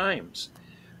many times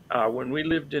when we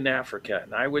lived in Africa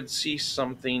and I would see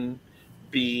something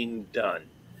being done,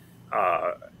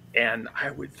 and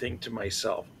I would think to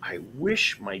myself, I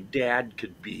wish my dad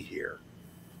could be here.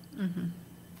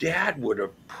 Dad would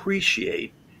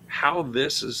appreciate how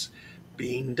this is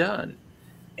being done.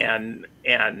 and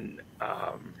and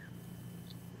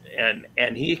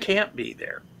he can't be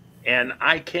there, and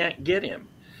I can't get him,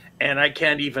 and I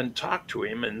can't even talk to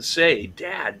him and say,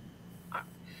 Dad,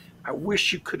 I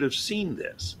wish you could have seen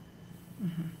this.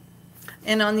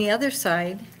 And on the other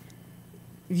side,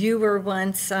 you were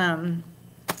once a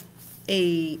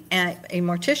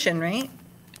mortician, right?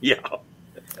 Yeah.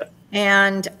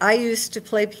 And I used to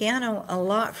play piano a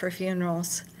lot for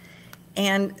funerals.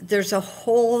 And there's a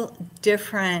whole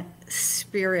different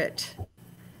spirit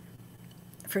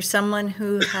for someone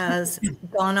who has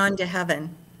gone on to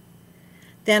heaven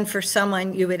than for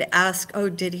someone you would ask, oh,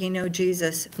 did he know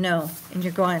Jesus? No. And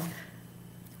you're going,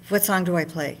 what song do I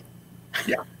play?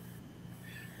 Yeah.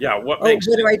 Yeah. What Oh, makes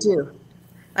what do I do?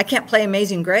 I can't play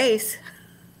Amazing Grace.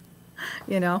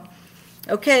 You know,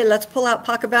 okay, let's pull out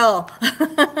Pachelbel.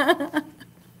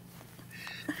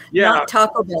 Yeah. Not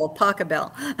Taco Bell,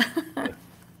 Pachelbel.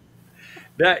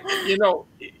 That,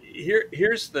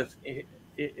 here's the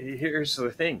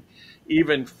thing.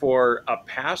 Even for a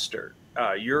pastor,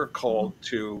 you're called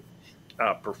to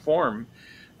perform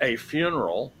a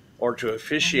funeral or to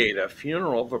officiate a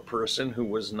funeral of a person who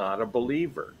was not a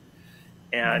believer.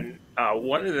 And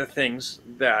one of the things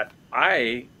that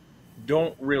I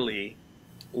don't really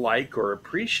like or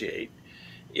appreciate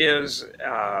is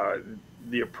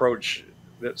the approach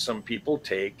that some people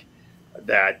take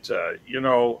that,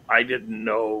 I didn't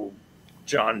know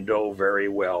John Doe very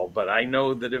well, but I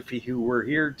know that if he were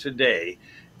here today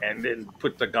and then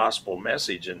put the gospel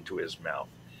message into his mouth,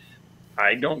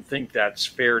 I don't think that's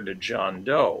fair to John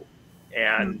Doe.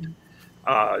 And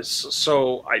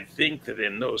so I think that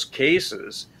in those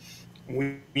cases,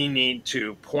 we need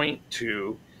to point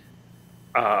to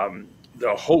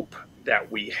the hope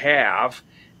that we have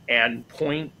and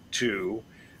point to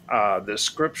the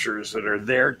scriptures that are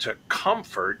there to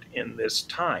comfort in this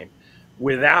time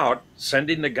without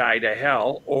sending the guy to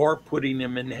hell or putting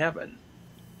him in heaven.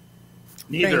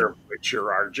 Neither of which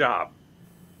are our job.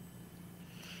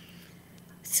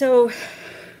 So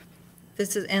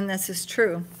this is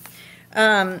true.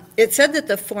 It said that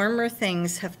the former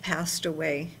things have passed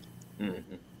away.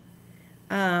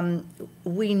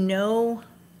 We know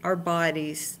our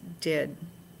bodies did,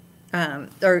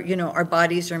 our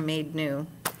bodies are made new.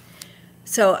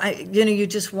 So you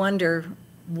just wonder,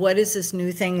 what does this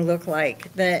new thing look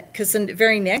like? Because the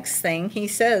very next thing he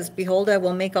says, behold, I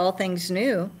will make all things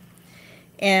new.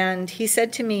 And he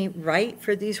said to me, write,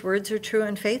 for these words are true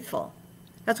and faithful.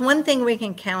 That's one thing we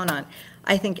can count on.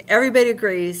 I think everybody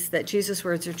agrees that Jesus'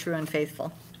 words are true and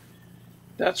faithful.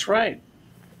 That's right.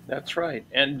 That's right.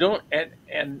 And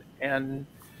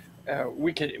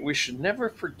we should never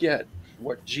forget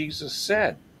what Jesus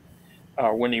said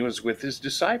when he was with his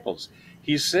disciples.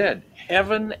 He said,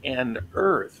 heaven and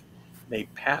earth may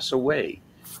pass away,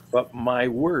 but my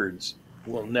words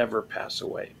will never pass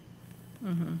away.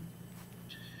 Mm-hmm.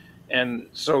 And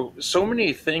so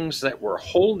many things that we're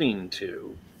holding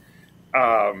to.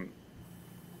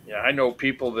 I know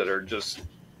people that are just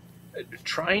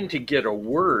trying to get a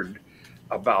word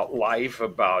about life,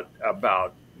 about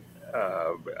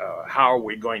how are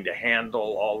we going to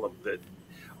handle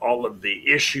all of the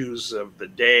issues of the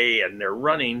day, and they're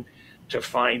running to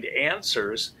find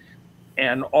answers.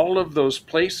 And all of those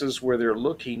places where they're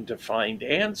looking to find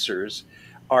answers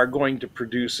are going to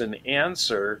produce an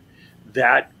answer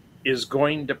that is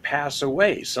going to pass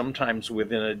away, sometimes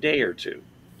within a day or two.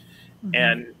 Mm-hmm.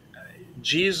 And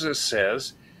Jesus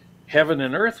says, heaven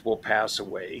and earth will pass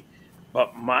away,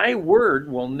 but my word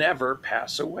will never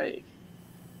pass away.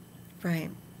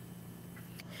 Right.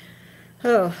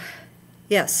 Oh,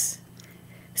 yes.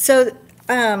 So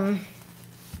then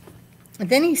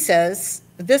he says,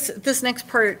 this next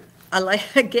part, I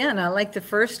like the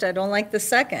first, I don't like the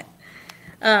second.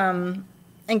 And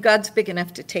God's big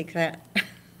enough to take that.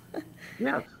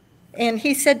 Yeah. And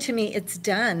he said to me, it's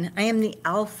done. I am the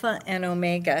Alpha and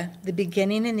Omega, the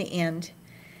beginning and the end.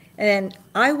 And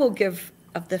I will give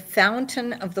of the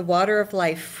fountain of the water of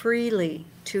life freely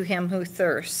to him who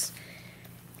thirsts.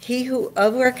 He who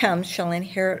overcomes shall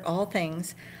inherit all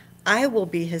things. I will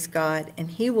be his God, and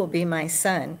he will be my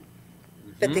son.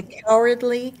 Mm-hmm. But the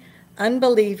cowardly,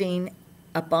 unbelieving,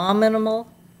 abominable,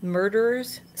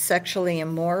 murderers, sexually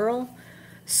immoral,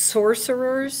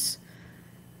 sorcerers,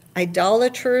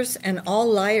 idolaters, and all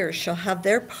liars shall have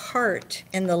their part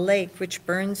in the lake which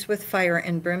burns with fire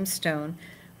and brimstone,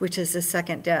 which is the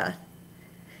second death.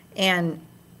 And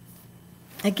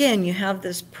again, you have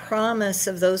this promise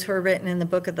of those who are written in the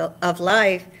book of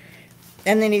life.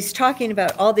 And then he's talking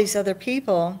about all these other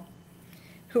people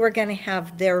who are going to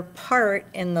have their part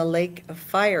in the lake of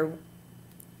fire,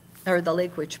 or the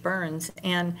lake which burns.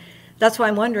 And That's why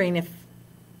I'm wondering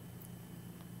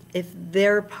if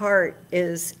their part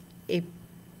is a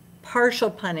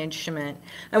partial punishment.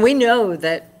 And we know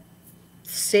that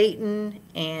Satan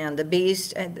and the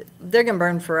beast, they're going to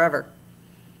burn forever.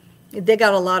 They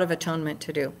got a lot of atonement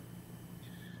to do.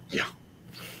 Yeah.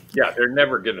 Yeah, they're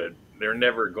never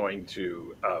going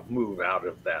to move out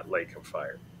of that lake of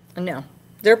fire. No,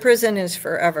 their prison is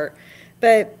forever.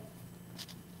 But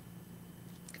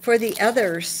for the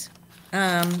others,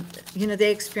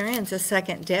 they experience a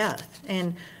second death.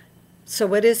 And so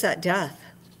what is that death?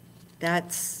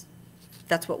 That's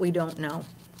what we don't know.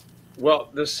 Well,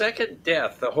 the second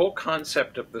death, the whole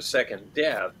concept of the second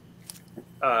death,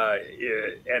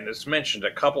 and it's mentioned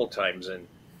a couple times in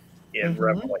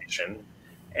Revelation,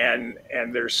 and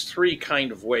there's three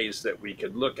kind of ways that we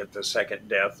could look at the second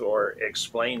death or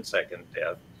explain second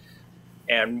death.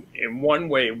 And in one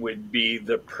way would be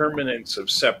the permanence of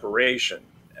separation.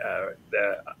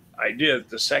 The idea that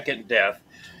the second death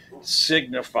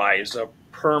signifies a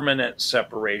permanent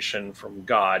separation from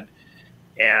God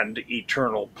and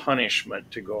eternal punishment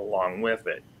to go along with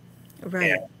it.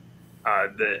 Right. And,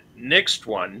 the next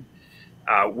one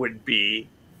would be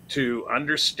to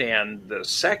understand the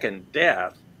second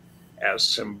death as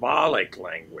symbolic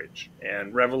language.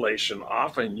 And Revelation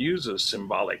often uses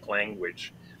symbolic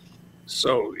language.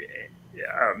 So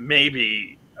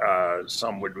maybe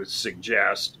some would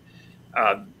suggest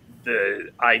the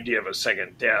idea of a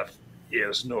second death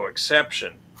is no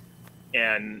exception.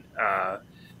 And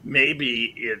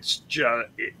maybe it's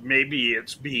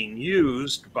being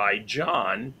used by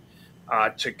John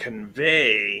to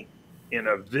convey in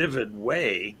a vivid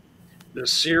way the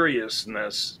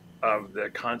seriousness of the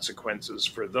consequences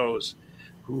for those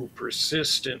who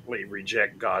persistently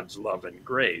reject God's love and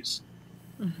grace.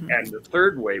 And the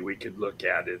third way we could look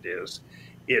at it is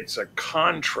it's a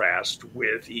contrast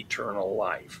with eternal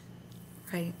life.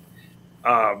 Right.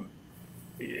 And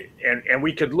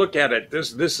we could look at it,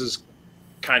 this is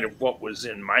kind of what was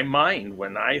in my mind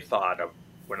when I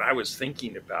was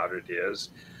thinking about it, is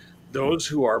those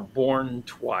who are born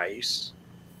twice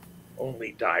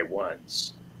only die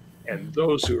once, and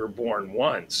those who are born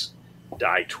once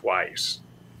die twice.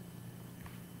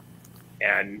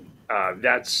 And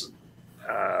that's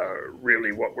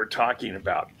really what we're talking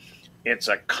about. It's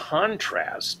a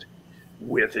contrast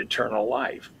with eternal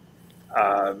life.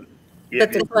 But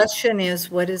the question is,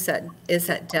 what is that? Is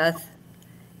that death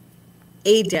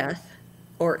a death,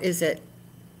 or is it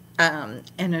an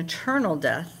eternal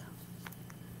death?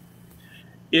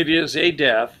 It is a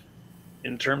death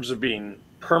in terms of being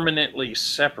permanently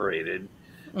separated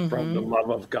from the love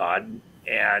of God,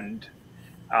 and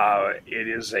it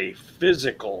is a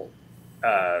physical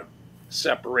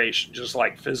separation, just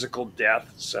like physical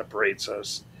death separates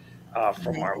us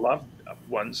from our loved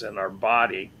ones in our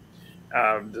body.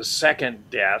 The second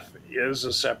death is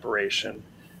a separation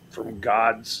from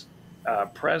God's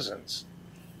presence.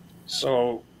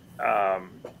 So, and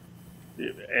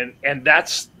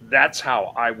that's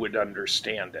how I would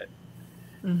understand it.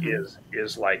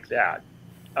 Is like that.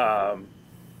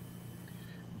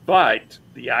 But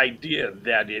the idea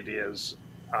that it is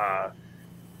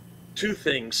two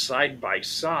things side by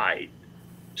side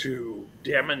to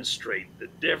demonstrate the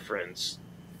difference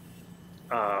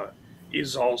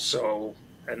is also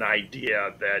an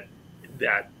idea that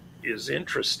is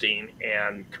interesting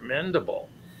and commendable.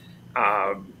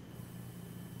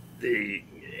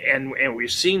 And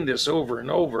we've seen this over and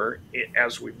over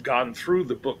as we've gone through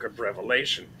the book of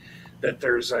Revelation, that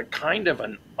there's a kind of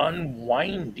an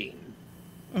unwinding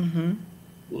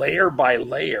layer by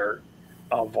layer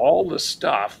of all the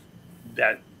stuff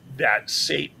that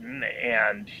Satan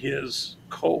and his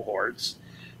cohorts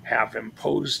have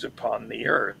imposed upon the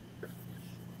earth.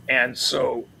 And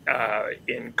so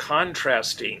in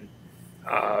contrasting,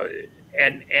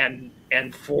 and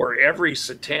for every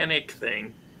satanic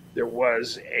thing, there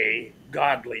was a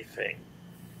godly thing.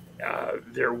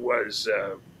 There was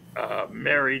a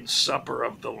marriage supper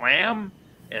of the Lamb,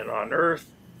 and on earth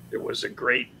there was a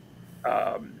great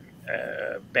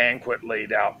banquet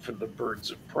laid out for the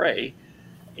birds of prey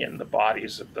in the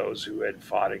bodies of those who had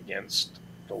fought against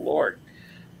the Lord.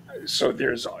 So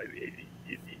there's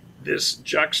this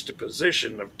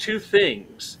juxtaposition of two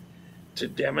things to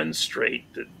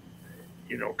demonstrate that,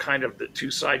 kind of the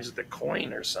two sides of the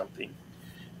coin or something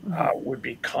would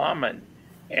be common.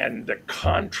 And the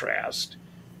contrast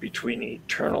between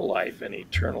eternal life and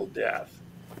eternal death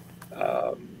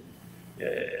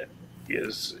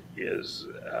is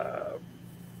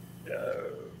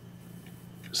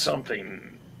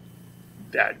something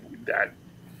that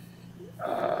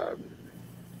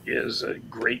is a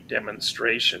great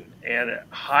demonstration, and it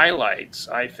highlights,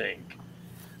 I think,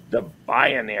 the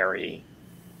binary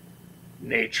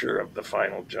nature of the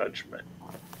final judgment.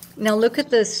 Now look at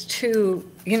this too.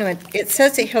 You know, it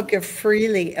says that he'll give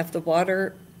freely of the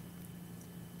water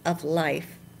of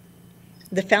life,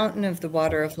 the fountain of the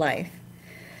water of life.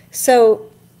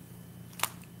 So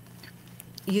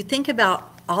you think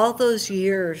about all those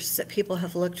years that people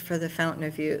have looked for the fountain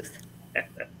of youth.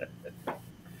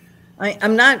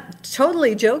 I'm not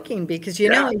totally joking, because, you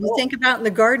know, you think about in the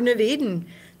Garden of Eden,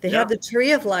 they had the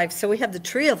tree of life. So we have the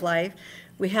tree of life.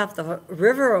 We have the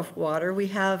river of water. We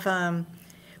have,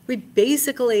 we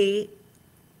basically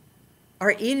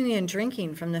are eating and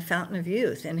drinking from the fountain of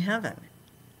youth in heaven.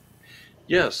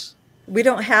 Yes. We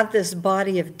don't have this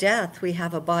body of death. We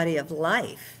have a body of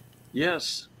life.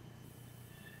 Yes.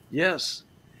 Yes.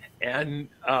 And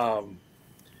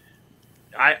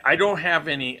I don't have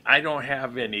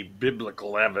any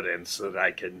biblical evidence that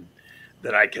I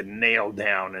can nail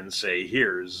down and say,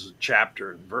 here's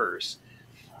chapter and verse.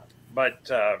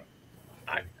 But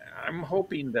I'm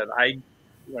hoping that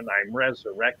when I'm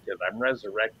resurrected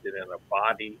in a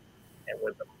body and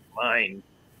with a mind,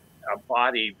 a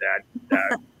body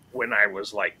that when I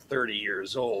was like 30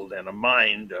 years old, and a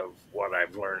mind of what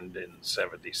I've learned in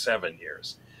 77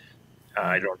 years.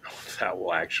 I don't know if that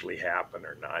will actually happen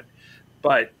or not,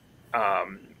 but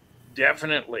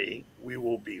definitely we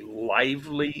will be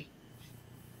lively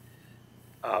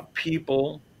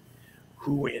people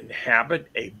who inhabit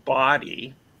a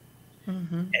body,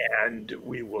 and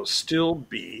we will still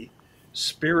be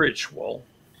spiritual,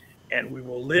 and we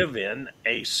will live in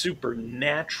a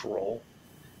supernatural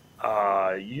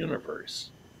universe.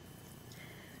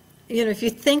 You know, if you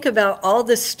think about all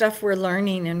this stuff we're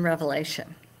learning in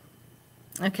Revelation,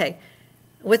 okay,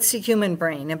 what's the human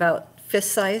brain? About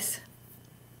fist size?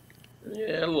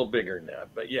 Yeah, a little bigger than that,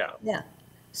 but yeah. Yeah.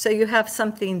 So you have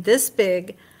something this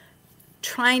big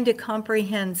trying to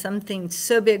comprehend something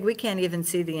so big we can't even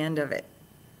see the end of it.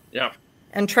 Yeah.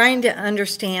 And trying to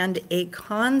understand a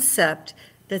concept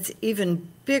that's even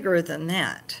bigger than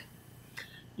that.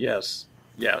 Yes,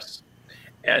 yes.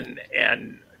 And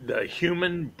the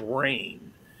human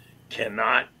brain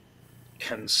cannot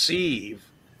conceive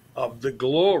of the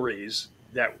glories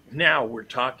that now we're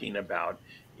talking about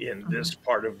in this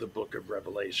part of the book of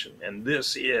Revelation. And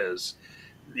this is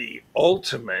the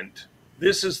ultimate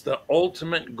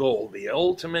goal, the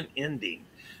ultimate ending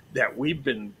that we've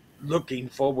been looking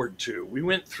forward to. We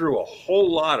went through a whole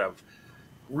lot of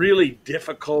really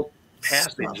difficult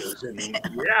passages. And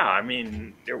yeah, I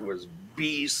mean, there was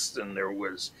beasts and there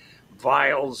was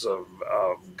vials of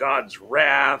God's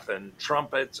wrath and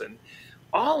trumpets and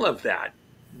all of that.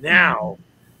 Now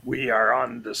we are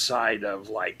on the side of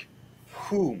like,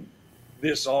 whom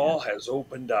this all has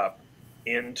opened up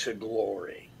into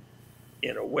glory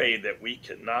in a way that we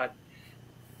cannot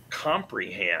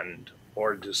comprehend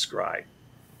or describe.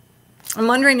 I'm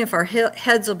wondering if our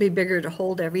heads will be bigger to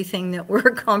hold everything that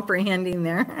we're comprehending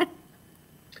there.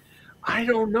 I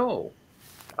don't know.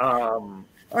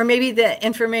 Or maybe the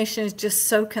information is just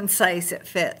so concise it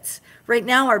fits. Right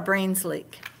now, our brains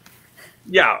leak.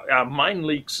 Yeah, mine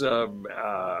leaks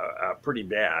pretty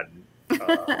bad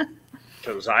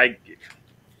because I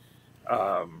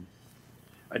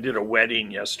did a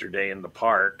wedding yesterday in the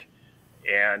park,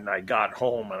 and I got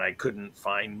home and I couldn't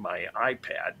find my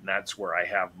iPad, and that's where I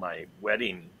have my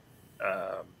wedding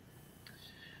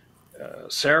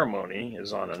ceremony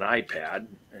is on an iPad.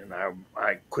 And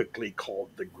I quickly called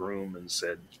the groom and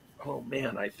said, oh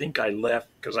man, I think I left,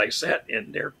 because I sat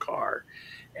in their car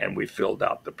and we filled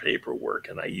out the paperwork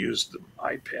and I used the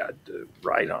iPad to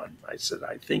write on. I said,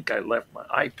 I think I left my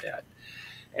iPad.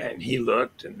 And he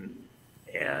looked and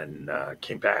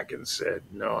came back and said,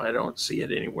 no, I don't see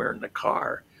it anywhere in the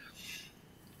car.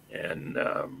 And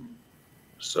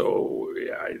so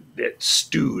it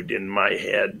stewed in my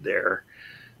head there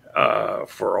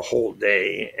for a whole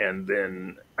day. And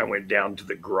then I went down to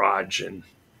the garage, and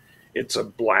it's a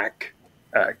black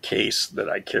case that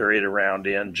I carried around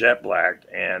in, jet black,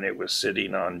 and it was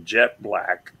sitting on jet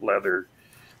black leather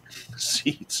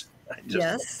seats.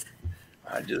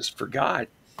 I just forgot.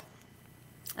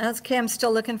 That's okay. I'm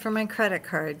still looking for my credit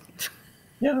card.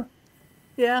 Yeah.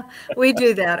 Yeah, we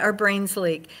do that. Our brains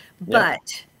leak. Yeah.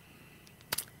 But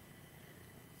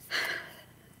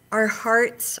our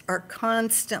hearts are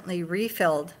constantly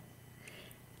refilled.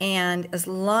 And as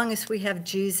long as we have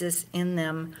Jesus in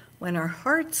them, when our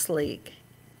hearts leak,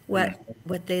 what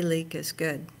they leak is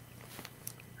good.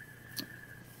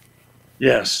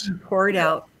 Yes. Poured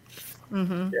out.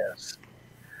 Mm-hmm. Yes.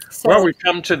 So, Well, we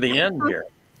come to the end here.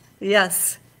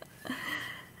 Yes.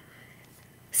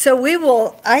 So we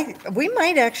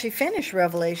might actually finish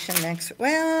Revelation next.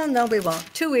 Well, no, we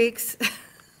won't. 2 weeks.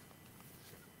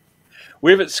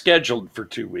 We have it scheduled for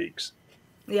 2 weeks.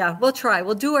 Yeah, we'll try.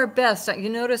 We'll do our best. You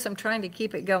notice I'm trying to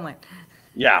keep it going.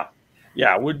 Yeah.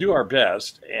 Yeah, we'll do our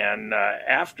best. And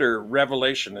after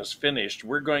Revelation is finished,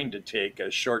 we're going to take a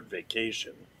short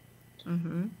vacation.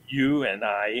 Mm-hmm. You and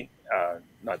I,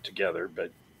 not together,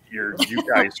 but you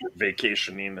guys are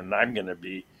vacationing, and I'm going to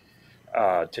be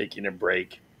taking a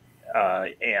break.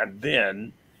 And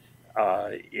then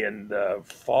in the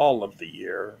fall of the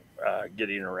year,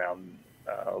 getting around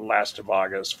last of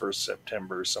August, 1st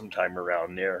September, sometime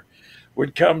around there,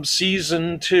 would come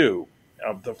season 2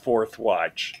 of The Fourth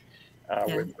Watch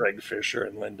with Greg Fisher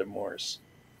and Linda Morse.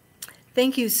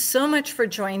 Thank you so much for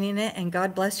joining it, and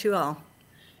God bless you all.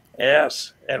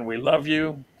 Yes, and we love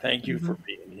you. Thank you for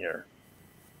being here.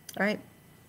 All right.